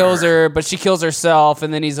goes and kills her, but she kills herself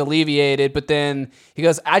and then he's alleviated. But then he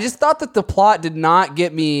goes, I just thought that the plot did not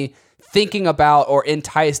get me thinking about or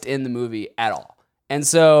enticed in the movie at all. And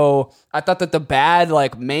so I thought that the bad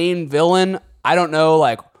like main villain, I don't know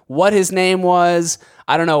like what his name was.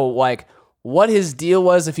 I don't know like what his deal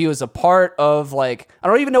was, if he was a part of like, I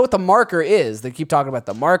don't even know what the marker is. They keep talking about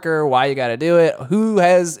the marker, why you got to do it, who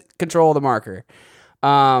has control of the marker.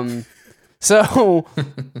 So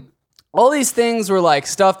all these things were like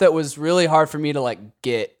stuff that was really hard for me to like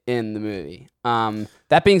get in the movie.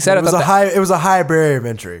 That being said, It was a high barrier of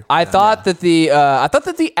entry. I thought that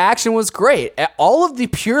the action was great. All of the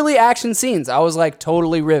purely action scenes, I was like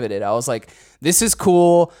totally riveted. I was like, this is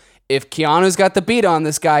cool. If Keanu's got the beat on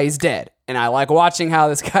this guy, he's dead. And I like watching how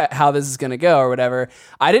this is gonna go or whatever.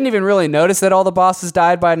 I didn't even really notice that all the bosses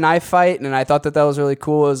died by a knife fight, and I thought that was really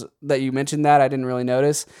cool. That you mentioned that I didn't really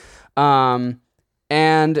notice. And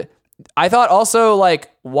I thought also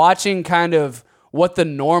like watching kind of what the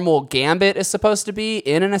normal gambit is supposed to be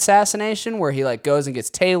in an assassination, where he like goes and gets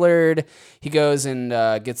tailored, he goes and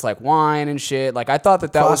gets like wine and shit. Like I thought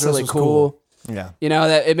that was really cool. Yeah. You know,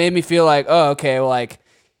 that it made me feel like, oh, okay, well, like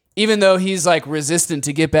even though he's like resistant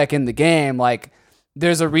to get back in the game, like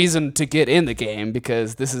there's a reason to get in the game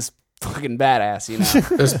because this is fucking badass, you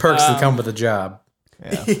know. There's perks that come with the job.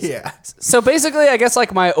 Yeah. So basically, I guess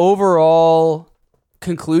like my overall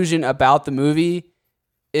conclusion about the movie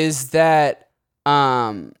is that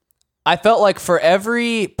I felt like for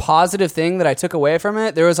every positive thing that I took away from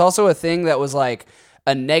it, there was also a thing that was like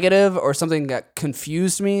a negative or something that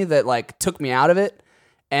confused me that like took me out of it.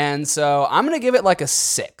 And so I'm going to give it like a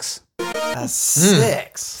 6. A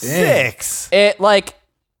 6. 6. It like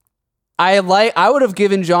I would have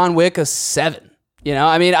given John Wick a 7. You know,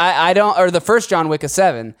 I mean, I don't, or the first John Wick a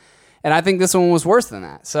 7, and I think this one was worse than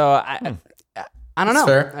that. So I don't know.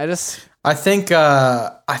 fair. I think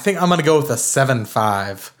I'm gonna go with a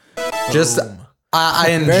 7.5. Just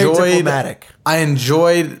I Very enjoyed diplomatic. I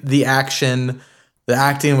enjoyed the action. The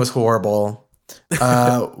acting was horrible.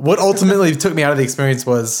 What ultimately took me out of the experience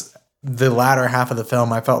was the latter half of the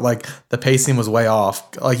film. I felt like the pacing was way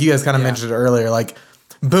off. Like you guys kind of mentioned earlier, like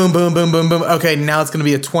boom, boom, boom, boom, boom. Okay, now it's going to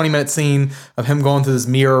be a 20-minute scene of him going to this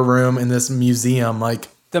mirror room in this museum. Like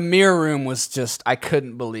The mirror room was just, I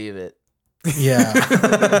couldn't believe it. Yeah.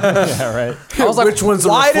 Yeah, right. I was like, Which one's a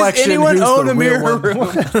why does reflection? anyone Who's own the a real mirror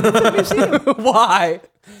one? room? Why?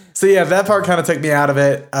 So yeah, that part kind of took me out of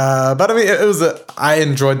it. But I mean, I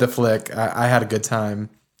enjoyed the flick. I had a good time.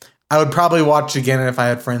 I would probably watch again if I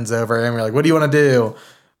had friends over and we're like, what do you want to do?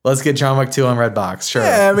 Let's get John Wick 2 on Redbox. Sure.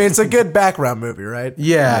 Yeah, I mean, it's a good background movie, right?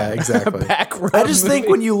 Yeah, exactly. Background I just think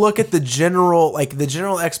movie. when you look at the general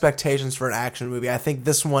expectations for an action movie, I think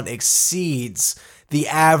this one exceeds the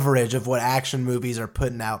average of what action movies are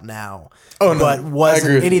putting out now. Oh, no. But I agree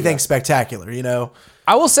wasn't with you, anything yeah. spectacular, you know?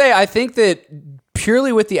 I will say, I think that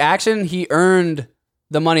purely with the action, he earned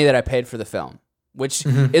the money that I paid for the film, which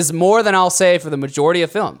is more than I'll say for the majority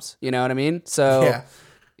of films. You know what I mean? So Yeah.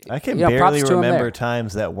 I can You know, props barely to him remember there.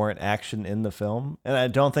 times that weren't action in the film, and I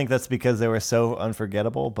don't think that's because they were so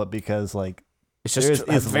unforgettable, but because like it's there just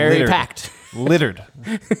is very littered, packed. littered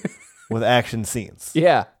with action scenes.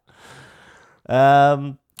 Yeah.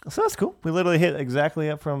 So that's cool. We literally hit exactly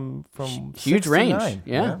up from Huge 6 to range. 9.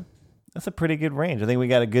 Yeah. That's a pretty good range. I think we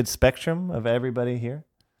got a good spectrum of everybody here.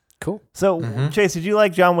 Cool. So Chase, did you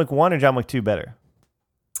like John Wick 1 or John Wick 2 better?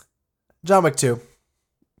 John Wick 2.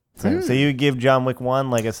 So you would give John Wick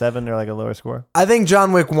 1 like a 7 or like a lower score? I think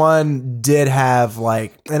John Wick 1 did have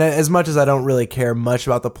like, and as much as I don't really care much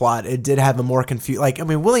about the plot, it did have a more confused, like, I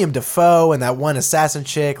mean, William Dafoe and that one assassin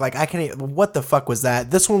chick, like, I can't, what the fuck was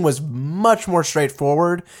that? This one was much more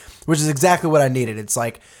straightforward, which is exactly what I needed. It's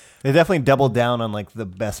like, They definitely doubled down on like the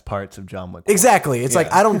best parts of John Wick 1. exactly. It's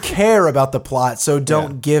like, I don't care about the plot, so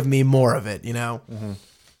don't give me more of it, you know?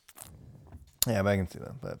 Yeah, but I can see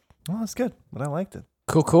that. But well, that's good. But I liked it.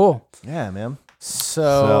 Cool. Yeah, man.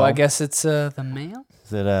 So I guess it's the mail.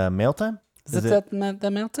 Is it mail time? Is it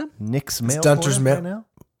the mail time? Nick's mail? Stunter's corner mail-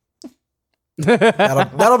 right now?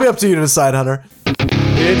 That'll be up to you to decide, Hunter.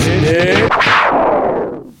 It's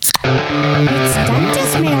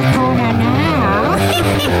Stunter's Mail Corner now.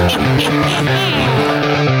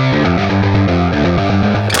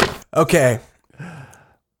 Okay.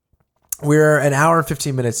 We're an hour and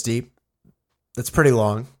 15 minutes deep. That's pretty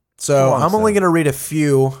long. So Long I'm only set. going to read a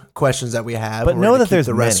few questions that we have. But We're know gonna that keep there's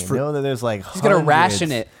the rest many. for. Know that there's like He's gonna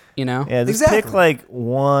ration it. You know. Yeah, just Exactly. pick like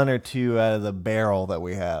one or two out of the barrel that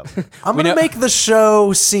we have. I'm going to make the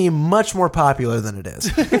show seem much more popular than it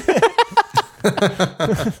is.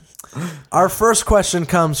 Our first question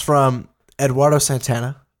comes from Eduardo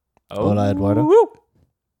Santana, Hola, Eduardo.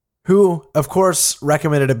 who, of course,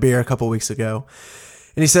 recommended a beer a couple weeks ago.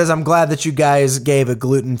 And he says, I'm glad that you guys gave a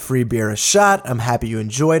gluten-free beer a shot. I'm happy you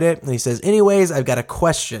enjoyed it. And he says, anyways, I've got a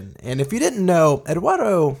question. And if you didn't know,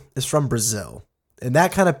 Eduardo is from Brazil. And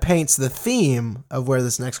that kind of paints the theme of where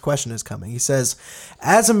this next question is coming. He says,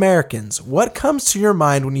 as Americans, what comes to your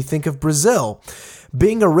mind when you think of Brazil?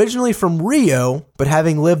 Being originally from Rio, but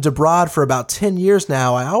having lived abroad for about 10 years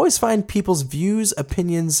now, I always find people's views,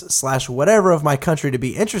 opinions, / whatever of my country to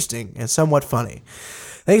be interesting and somewhat funny.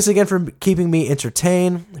 Thanks again for keeping me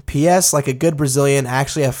entertained. P.S. Like a good Brazilian, I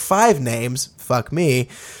actually have 5 names. Fuck me.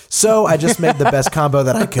 So I just made the best combo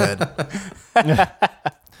that I could.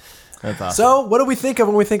 That's awesome. So what do we think of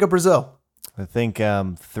when we think of Brazil? I think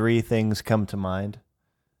 3 things come to mind.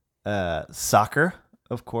 Soccer,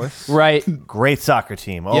 of course. Right. Great soccer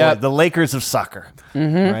team. Oh, Yep. the Lakers of soccer.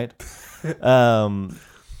 Right. And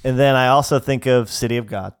then I also think of City of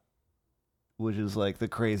God, which is like the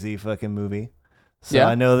crazy fucking movie. So Yeah.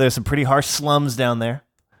 I know there's some pretty harsh slums down there.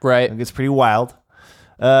 Right. It gets pretty wild.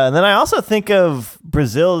 And then I also think of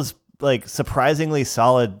Brazil's like surprisingly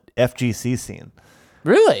solid FGC scene.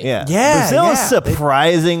 Really? Yeah. Yeah, Brazil is yeah.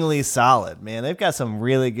 surprisingly solid, man. They've got some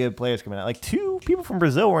really good players coming out. Like 2 people from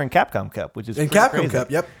Brazil were in Capcom Cup, which is In pretty Capcom crazy. Cup,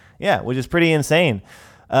 yep. Yeah, which is pretty insane.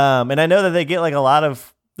 And I know that they get like a lot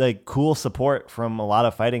of like cool support from a lot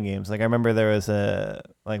of fighting games. Like I remember there was a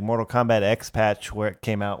like Mortal Kombat X patch where it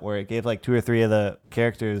came out where it gave like 2 or 3 of the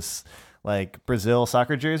characters like Brazil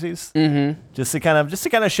soccer jerseys, just to kind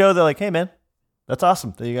of show that like, hey man, that's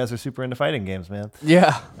awesome that you guys are super into fighting games, man.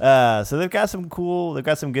 Yeah. So they've got some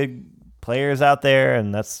good players out there,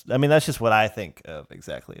 and that's just what I think of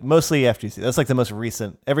exactly. Mostly FGC. That's like the most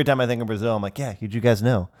recent. Every time I think of Brazil, I'm like, yeah, did you guys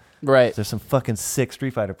know? Right. There's some fucking sick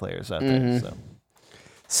Street Fighter players out there. So.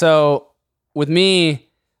 So with me,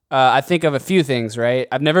 I think of a few things. Right.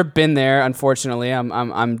 I've never been there, unfortunately.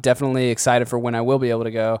 I'm definitely excited for when I will be able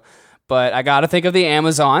to go, but I got to think of the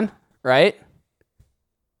Amazon, right?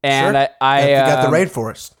 And Sure. I You got the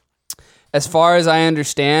rainforest. as far as I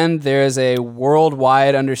understand, there is a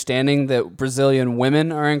worldwide understanding that Brazilian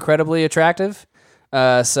women are incredibly attractive.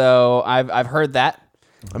 So I've heard that.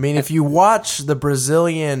 I mean, if you watch the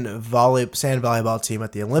Brazilian sand volleyball team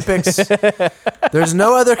at the Olympics, there's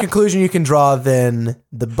no other conclusion you can draw than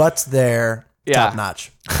the butts there, top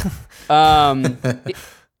notch.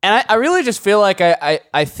 And I really just feel like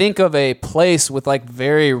I think of a place with like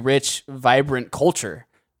very rich, vibrant culture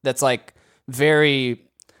that's like very,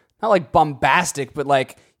 not like bombastic, but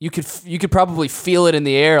like you could probably feel it in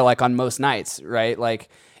the air like on most nights, right? Like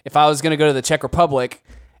if I was going to go to the Czech Republic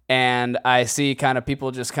and I see kind of people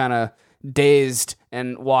just kind of dazed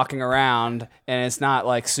and walking around and it's not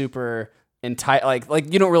like super like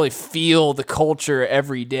you don't really feel the culture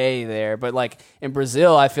every day there. But like in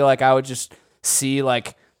Brazil, I feel like I would just see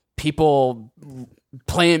like people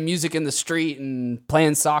playing music in the street and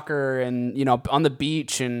playing soccer and, you know, on the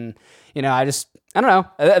beach. And, you know, I don't know,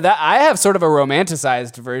 that I have sort of a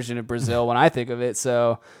romanticized version of Brazil when I think of it.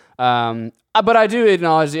 So, but I do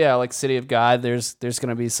acknowledge, like City of God, there's going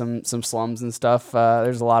to be some slums and stuff.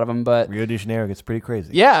 There's a lot of them, but Rio de Janeiro gets pretty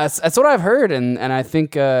crazy. Yeah, that's what I've heard. And I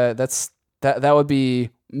think, that would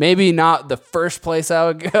be maybe not the first place I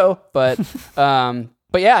would go, but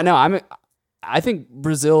yeah, no, I think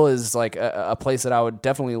Brazil is like a place that I would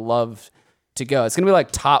definitely love to go. It's going to be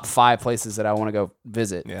like top 5 places that I want to go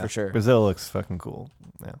visit for sure. Brazil looks fucking cool.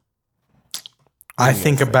 Yeah. When I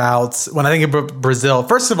think of Brazil,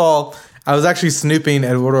 first of all, I was actually snooping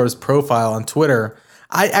Eduardo's profile on Twitter.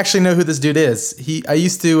 I actually know who this dude is.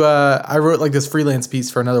 I wrote like this freelance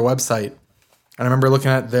piece for another website, and I remember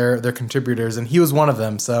looking at their contributors, and he was one of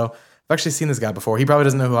them. So I've actually seen this guy before. He probably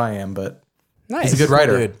doesn't know who I am, but Nice. he's a good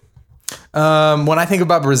writer. Dude. When I think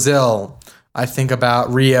about Brazil, I think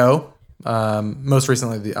about Rio. Most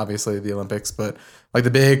recently, obviously the Olympics, but like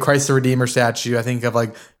the big Christ the Redeemer statue. I think of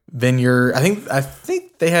like vineyard. I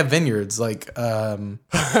think they have vineyards. Like I'm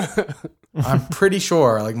pretty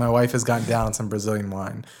sure. Like my wife has gotten down on some Brazilian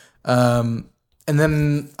wine. And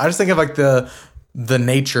then I just think of like the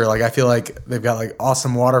nature. Like I feel like they've got like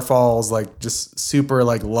awesome waterfalls, like just super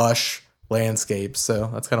like lush landscapes. So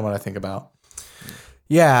that's kind of what I think about.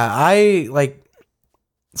 Yeah,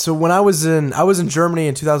 so when I was in Germany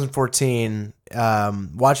in 2014,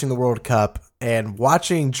 watching the World Cup and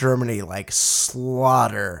watching Germany like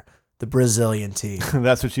slaughter the Brazilian team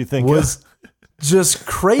That's what you think was just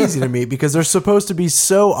crazy to me because they're supposed to be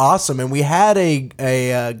so awesome. And we had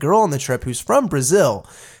a girl on the trip who's from Brazil,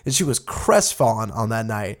 and she was crestfallen on that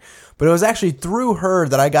night. But it was actually through her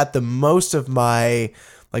that I got the most of my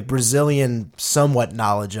like Brazilian somewhat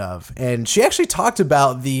knowledge of. And she actually talked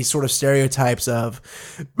about the sort of stereotypes of,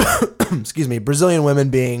 excuse me, Brazilian women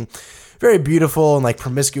being very beautiful and like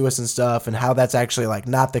promiscuous and stuff, and how that's actually like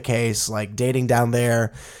not the case. Like dating down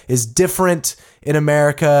there is different in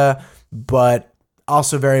America, but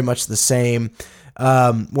also very much the same.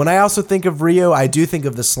 When I also think of Rio, I do think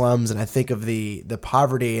of the slums, and I think of the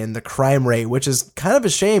poverty and the crime rate, which is kind of a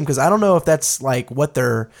shame because I don't know if that's like what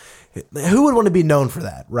who would want to be known for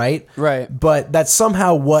that, right? Right. But that's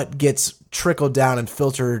somehow what gets trickled down and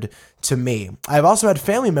filtered to me. I've also had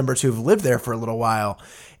family members who've lived there for a little while,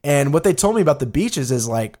 and what they told me about the beaches is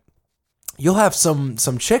like, you'll have some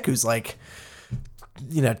chick who's like,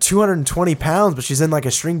 220 pounds, but she's in like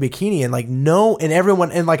a string bikini, and like and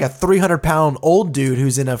everyone in like a 300-pound old dude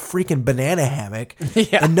who's in a freaking banana hammock,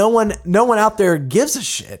 and no one out there gives a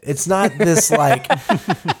shit. It's not this like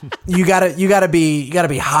you gotta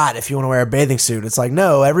be hot if you want to wear a bathing suit. It's like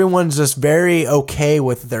no, everyone's just very okay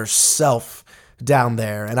with their self down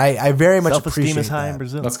there, and I very much Self-esteem appreciate is high that. in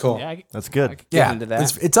Brazil. That's cool. Yeah, That's good. Yeah, into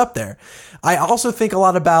that. it's up there. I also think a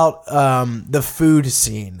lot about the food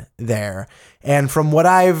scene there, and from what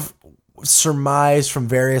I've surmised from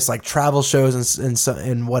various like travel shows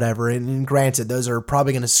and whatever. And granted, those are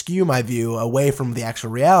probably going to skew my view away from the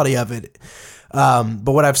actual reality of it. But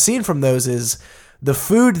what I've seen from those is the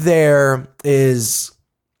food there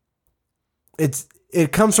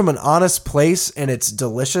it comes from an honest place and it's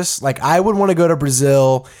delicious. Like I would want to go to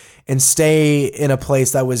Brazil and stay in a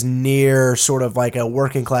place that was near sort of like a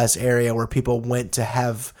working class area where people went to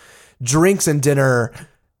have drinks and dinner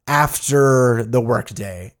after the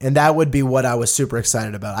workday. And that would be what I was super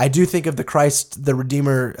excited about. I do think of the Christ the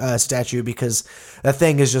Redeemer statue because that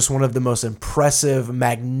thing is just one of the most impressive,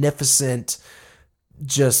 magnificent,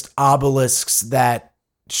 just obelisks that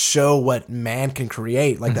show what man can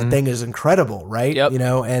create. Like that thing is incredible, right? Yep.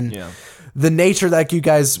 The nature that you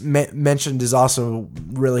guys mentioned is also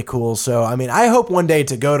really cool. So, I mean, I hope one day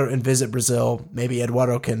to go and visit Brazil. Maybe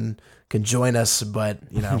Eduardo can join us, but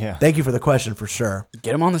thank you for the question for sure.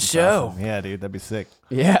 Get him on the show. Awesome. Yeah, dude, that'd be sick.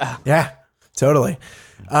 Yeah. Yeah, totally.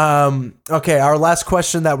 Okay, our last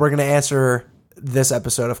question that we're going to answer this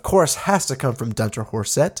episode, of course, has to come from Dunter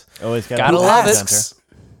Horsett. Always Gotta love it. Hunter.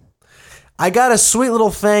 I got a sweet little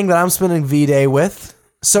thing that I'm spending V-Day with.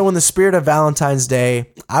 So in the spirit of Valentine's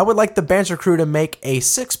Day, I would like the Banter crew to make a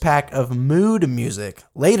 6-pack of mood music.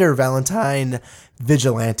 Later, Valentine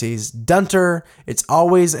Vigilantes. Dunter, it's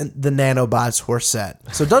always the Nanobots were set.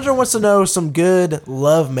 So Dunter wants to know some good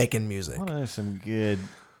love-making music. What are some good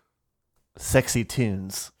sexy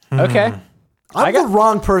tunes? Okay. I'm the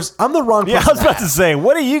wrong person. I'm the wrong person. Yeah, I was about to say,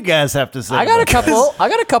 what do you guys have to say? I got a about couple. I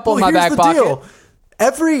got a couple in my back pocket.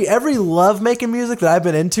 Every love making music that I've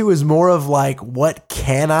been into is more of like, what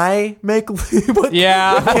can I make? What can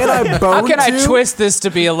I bone How can I to? twist this to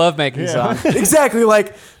be a lovemaking song? Exactly.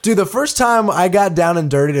 Like, dude, the first time I got down and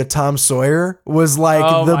dirty to Tom Sawyer was like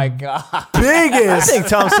Oh the my god! I biggest. think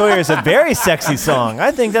Tom Sawyer is a very sexy song.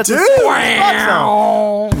 I think that's a Dude. sexy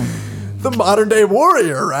song. The modern day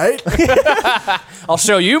warrior, right? I'll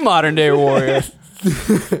show you modern day warrior.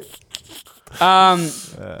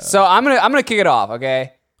 So I'm gonna kick it off.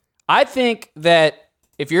 Okay, I think that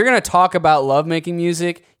if you're gonna talk about lovemaking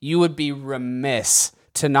music, you would be remiss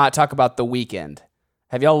to not talk about The Weeknd.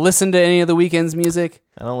 Have y'all listened to any of The Weeknd's music?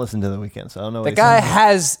 I don't listen to The Weeknd, so I don't know. The what guy he's saying.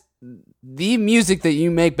 has the music that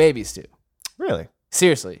you make babies to. Really?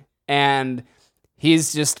 Seriously. And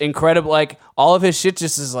he's just incredible. Like, all of his shit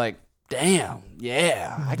just is like, damn,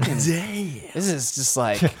 yeah, I can. Damn. This is just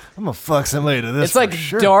like, I'm gonna fuck somebody to this. it's like for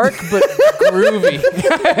sure. dark but groovy.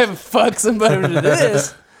 Fuck somebody to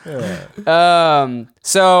this.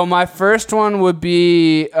 So my first one would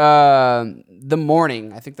be The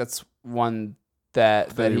Morning. I think that's one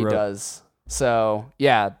that he he wrote. does. So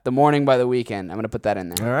yeah, The Morning by The Weeknd. I'm gonna put that in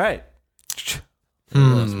there. All right.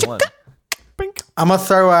 There's one. Bink. I'm gonna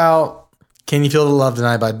throw out "Can You Feel the Love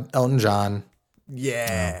Tonight" by Elton John.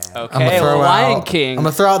 Yeah. I'm Okay, gonna throw Lion out, King. I'm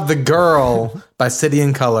gonna throw out "The Girl" by City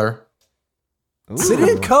and Color.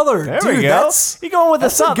 City in Color. There Dude, we go. that's You going with the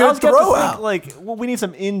that's a song? good I was going to throwout. think like, well, we need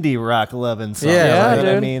some indie rock loving songs. Yeah, right? I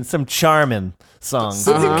dude. mean, some charming songs.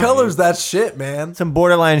 City in Color's that shit, man. Some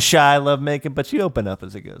borderline shy love making, but you open up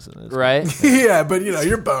as it goes. And it's Right? Yeah, but you know,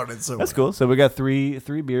 you're boning so That's cool. So we got three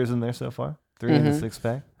beers in there so far. 3 in the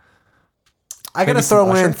 6-pack. I gotta Maybe some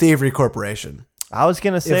throw in Usher? Thievery Corporation. I was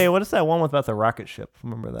gonna say, what is that one about the rocket ship?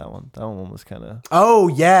 Remember that one? That one was kind of. Oh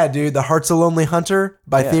yeah, dude, The Heart's a Lonely Hunter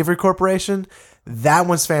by Yeah. Thievery Corporation. That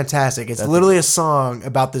one's fantastic. It's literally a song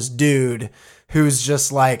about this dude who's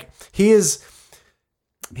just like he is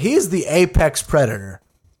the apex predator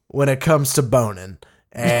when it comes to boning.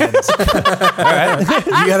 And you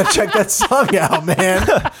gotta check that song out, man.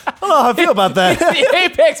 I don't know how I feel about that. The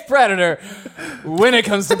apex predator when it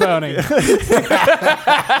comes to boning. That's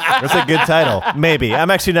a good title. Maybe.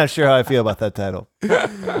 I'm actually not sure how I feel about that title.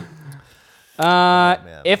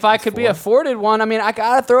 If I could be afforded one, I mean, I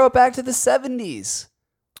gotta throw it back to the 70s.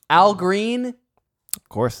 Al Green, Of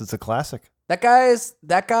course, it's a classic. that guy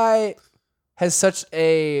has such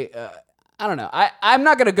a I don't know. I'm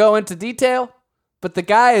not gonna go into detail, but the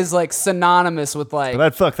guy is like synonymous with like But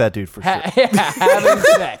I'd fuck that dude for sure. having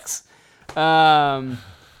sex. So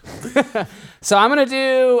I'm gonna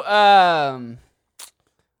do.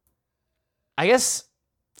 I guess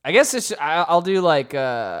I'll do like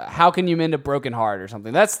 "How Can You Mend a Broken Heart" or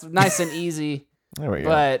something. That's nice and easy, There we go.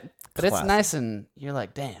 but it's Classic. nice and you're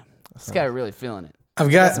like, damn, this guy really feeling it. I've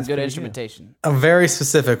Got got some good instrumentation. a very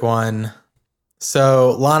specific one.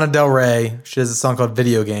 So Lana Del Rey, she has a song called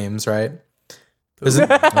 "Video Games," right? There's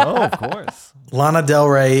Oh, of course. Lana Del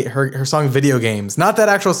Rey, her song "Video Games," not that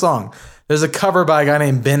actual song. There's a cover by a guy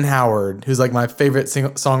named Ben Howard, who's like my favorite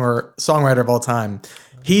songwriter of all time.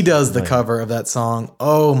 He does the cover of that song.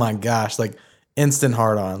 Oh my gosh, like instant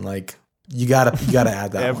hard on. Like you gotta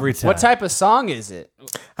add that Every one. time. What type of song is it?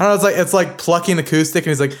 I don't know. It's like plucking acoustic,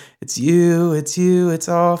 and he's like, "It's you, it's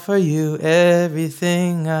all for you,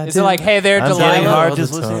 everything I Is do." it like, hey there, I'm getting Delilah? hard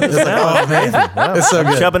just listening to It's this. like, oh man, it's so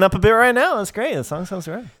good. Chubbing up a bit right now. That's great. The song sounds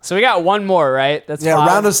right. So we got one more, right? That's Yeah, 5.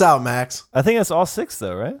 round us out, Max. I think that's all 6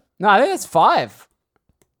 though, right? No, I think that's 5.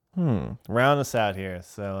 Round us out here.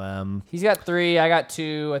 So He's got 3. I got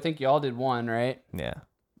 2. I think y'all did 1, right? yeah.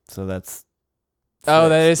 So that's Oh,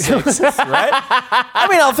 that is 6. right. I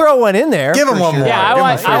mean, I'll throw one in there. Give him for one sure. more. Yeah, I Give him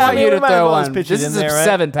want a fair you We to might as throw well one. just pitch it This in is a there, right?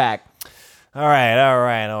 7-pack. All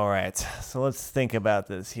right. So let's think about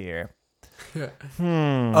this here.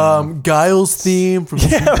 Guile's theme from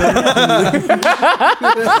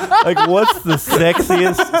Like, what's the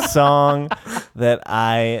sexiest song that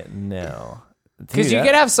I know? Because Dude, you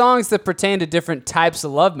could have songs that pertain to different types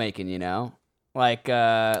of lovemaking, you know? Like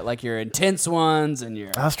your intense ones and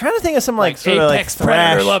your I was trying to think of some like sort of like apex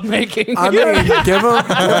predator thrash, lovemaking. I mean, give him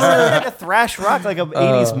like a thrash rock, like a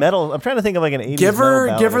 80s metal. I'm trying to think of like an 80s give metal her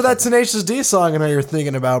ballad give her or that something. Tenacious D song I know you're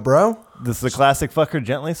thinking about, bro. This is the classic "Fucker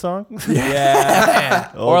Gently" song.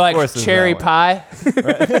 Yeah. Oh, Or of like course it's cherry that one. pie.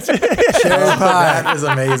 Cherry pie. That is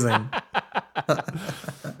amazing.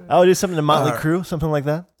 I would do something to Motley Crue, something like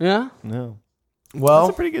that. Yeah. No, Well,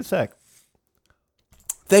 that's a pretty good sack.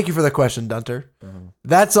 thank you for the question, Dunter.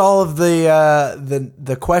 That's all of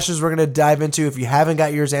the questions we're going to dive into. If you haven't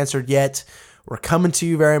got yours answered yet, we're coming to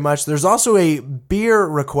you very much. There's also a beer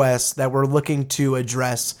request that we're looking to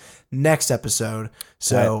address next episode.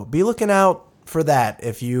 So be looking out for that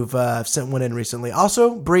if you've sent one in recently.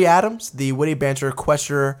 Also, Bree Adams, the Witty Banter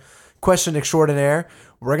question extraordinaire.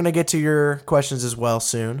 We're going to get to your questions as well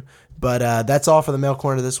soon. But that's all for the Mail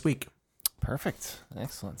Corner this week. Perfect.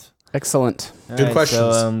 Excellent. Excellent. Good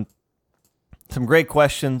questions. So, some great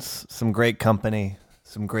questions, some great company,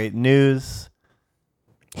 some great news.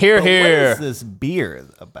 Here, But What here. is this beer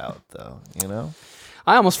about, though? You know,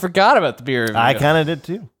 I almost forgot about the beer review. I kind of did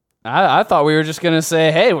too. I thought we were just going to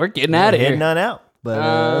say, hey, we're getting out of Heading here. on out, but it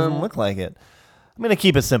doesn't look like it. I'm gonna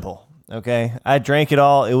keep it simple. Okay, I drank it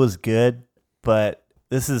all. It was good, but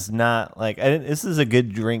this is not like this is a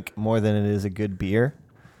good drink more than it is a good beer.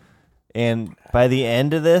 And by the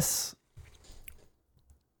end of this,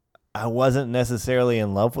 I wasn't necessarily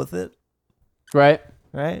in love with it. Right?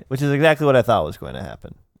 Right, which is exactly what I thought was going to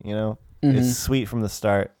happen. You know, it's sweet from the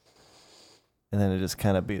start. And then it just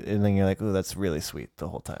kind of and then you're like, oh, that's really sweet the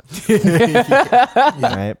whole time.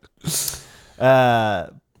 Right.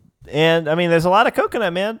 And I mean, there's a lot of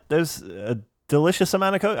coconut, man. There's a delicious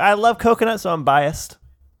amount of coconut. I love coconut, so I'm biased.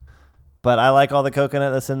 But I like all the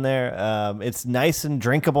coconut that's in there. It's nice and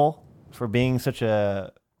drinkable for being such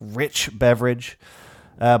a rich beverage.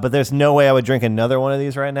 But there's no way I would drink another one of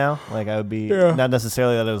these right now. Like I would be, not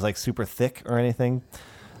necessarily that it was like super thick or anything.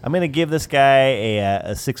 I'm going to give this guy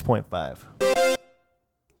a 6.5.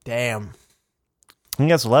 Damn. I think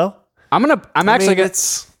that's low. I'm actually going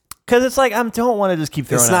to. Because it's like, I don't want to just keep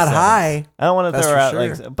throwing It's out not sevens. high. I don't want to That's throw for out,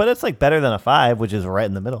 sure. like, but it's like better than a 5, which is right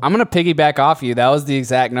in the middle. I'm going to piggyback off you. That was the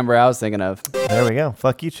exact number I was thinking of. There we go.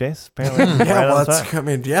 Fuck you, Chase. Apparently. Yeah, right well, on that's, time. I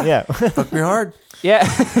mean, yeah. Yeah. Fuck me hard. Yeah.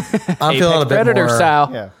 I'm feeling a bit Predator more. style.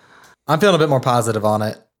 Yeah. I'm feeling a bit more positive on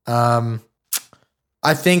it.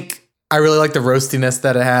 I think I really like the roastiness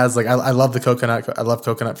that it has. Like I love the coconut. I love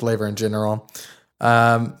coconut flavor in general.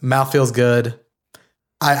 Mouth feels good.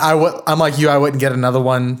 I'm like you. I wouldn't get another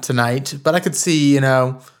one tonight, but I could see 2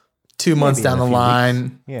 months Maybe down in the a few line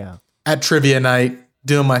weeks. Yeah. at trivia night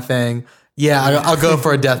doing my thing. Yeah, I'll go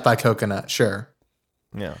for a death by coconut. Sure.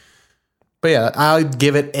 Yeah. But yeah, I'll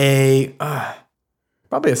give it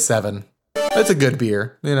probably a 7. It's a good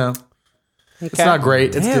beer. It's not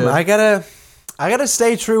great. It's Damn, good. I gotta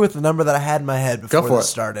stay true with the number that I had in my head before for this it.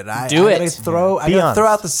 started. I Do gotta it. throw Be honest.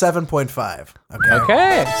 out the 7.5. Okay.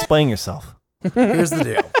 Okay. Explain yourself. Here's the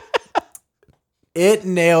deal. It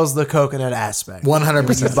nails the coconut aspect.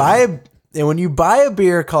 100%. When you buy a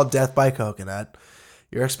beer called Death by Coconut,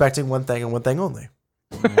 you're expecting one thing and one thing only.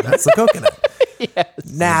 That's the coconut.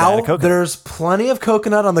 Now, coconut. there's plenty of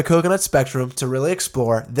coconut on the coconut spectrum to really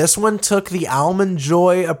explore. This one took the Almond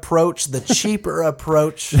Joy approach, the cheaper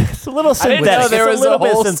approach. It's a little I synthetic. didn't know there It's was a little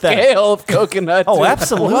bit whole synthetic. scale of coconut. Oh, to-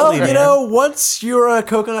 absolutely. Well, man. once you're a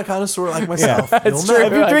coconut connoisseur like myself, you'll That's know. true.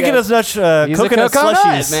 If you're I drinking guess. as much He's a coconut coconut,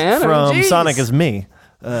 slushies man. I mean, from jeez. Sonic as me,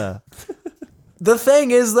 The thing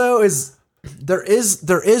is, though, is there is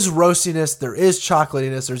roastiness, there is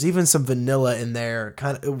chocolatiness, there's even some vanilla in there,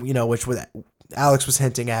 kind of, which Alex was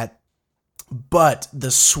hinting at. But the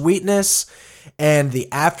sweetness and the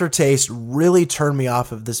aftertaste really turned me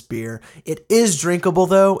off of this beer. It is drinkable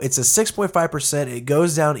though. It's a 6.5%. It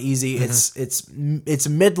goes down easy. It's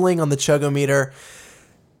middling on the chugometer.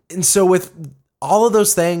 And so with all of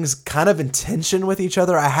those things kind of in tension with each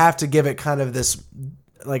other, I have to give it kind of this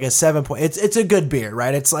like a 7 point. It's a good beer,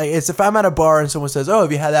 right? It's if I'm at a bar and someone says, "Oh,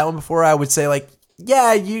 have you had that one before?" I would say like,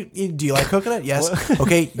 "Yeah, you do you like coconut?" Yes.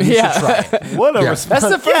 Okay, you should try it. what a Yeah. response!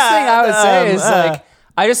 That's the first thing I would say is like,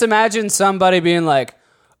 I just imagine somebody being like,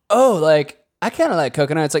 oh, like, I kind of like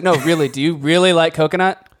coconut. It's like, no, really, do you really like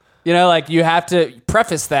coconut? Like you have to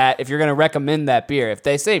preface that if you're going to recommend that beer. If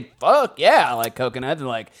they say, fuck yeah, I like coconut,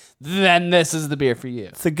 then this is the beer for you.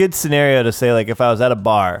 It's a good scenario to say, like, if I was at a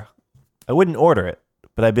bar, I wouldn't order it,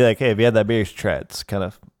 but I'd be like, "Hey, have you had that beer? You should try it." It's kind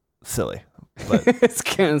of silly, but It's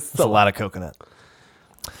kind of it's a lot of coconut.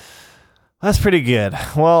 That's pretty good.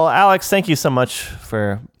 Well, Alex, thank you so much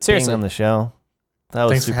for Seriously. being on the show. That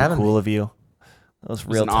was Thanks for super having cool me. of you. That was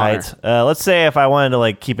real an honor. tight. Let's say if I wanted to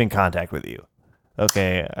like keep in contact with you.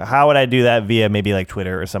 Okay, how would I do that via maybe like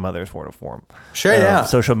Twitter or some other sort of form? Sure, yeah.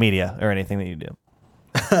 Social media or anything that you do.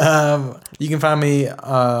 You can find me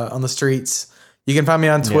on the streets. You can find me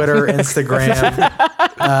on Twitter, Instagram.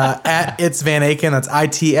 at It's Van Aken. That's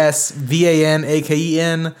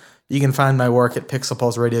ITSVANAKEN. You can find my work at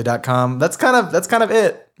pixelpulseradio.com. That's kind of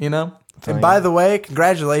it, you know? And by the way,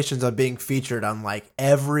 congratulations on being featured on like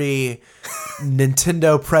every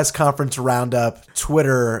Nintendo press conference roundup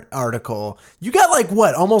Twitter article. You got like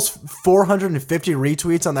what, almost 450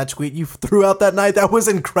 retweets on that tweet you threw out that night? That was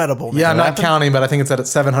incredible, man. Yeah, I'm not counting, but I think it's at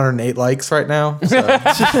 708 likes right now. So.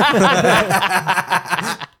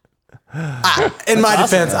 In my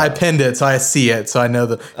defense, I pinned it, so I see it, so I know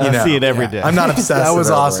that I see it every day. I'm not obsessed. That was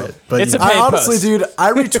over awesome. it, but It's a I paid honestly, post. dude,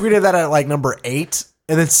 I retweeted that at like number 8.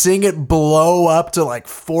 And then seeing it blow up to like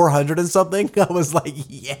 400 and something, I was like,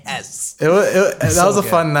 yes. that was a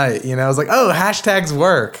fun night. You know, I was like, oh, hashtags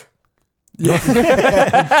work. That's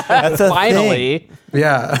a Finally.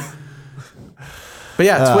 Yeah. But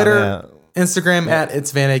yeah, Twitter, man. Instagram at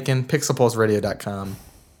It's Van Aken, pixelpulseradio.com.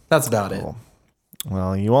 That's about it.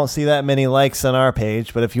 Well, you won't see that many likes on our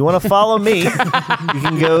page, but if you want to follow me, you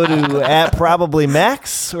can go to at Probably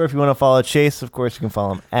Max, or if you want to follow Chase, of course, you can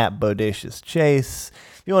follow him at Bodacious Chase.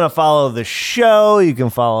 If you want to follow the show, you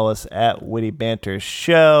can follow us at Witty Banter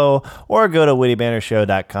Show, or go to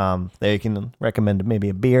wittybantershow.com. There you can recommend maybe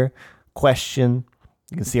a beer, question.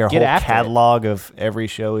 You can see our Get whole after it. catalog of every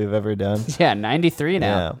show we've ever done. Yeah, 93 now.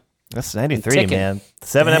 Yeah, that's 93, ticking. man.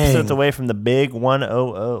 7 Dang. episodes away from the big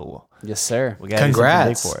 100. Yes, sir. We gotta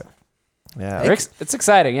Congrats. do something big for it. Yeah, It's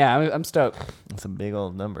exciting. Yeah, I'm stoked. it's a big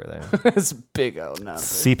old number there. It's a big old number.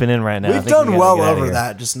 Seeping in right now. I We've think we done gotta well get outta over here.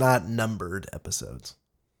 that, just not numbered episodes.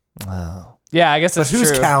 Wow. Yeah, I guess that's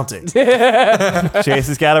Who's true. counting? Chase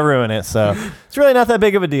has got to ruin it, so it's really not that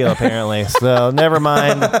big of a deal, apparently. So never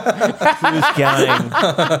mind who's counting.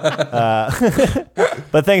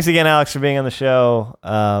 But thanks again, Alex, for being on the show.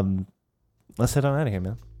 Let's head on out of here,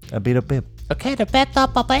 man. A beat up bib. Okay, the pet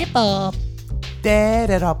up a paper. Dead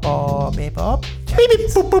it up, baby. Beep, beep,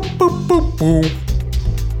 boop, boop, boop, boop, boop.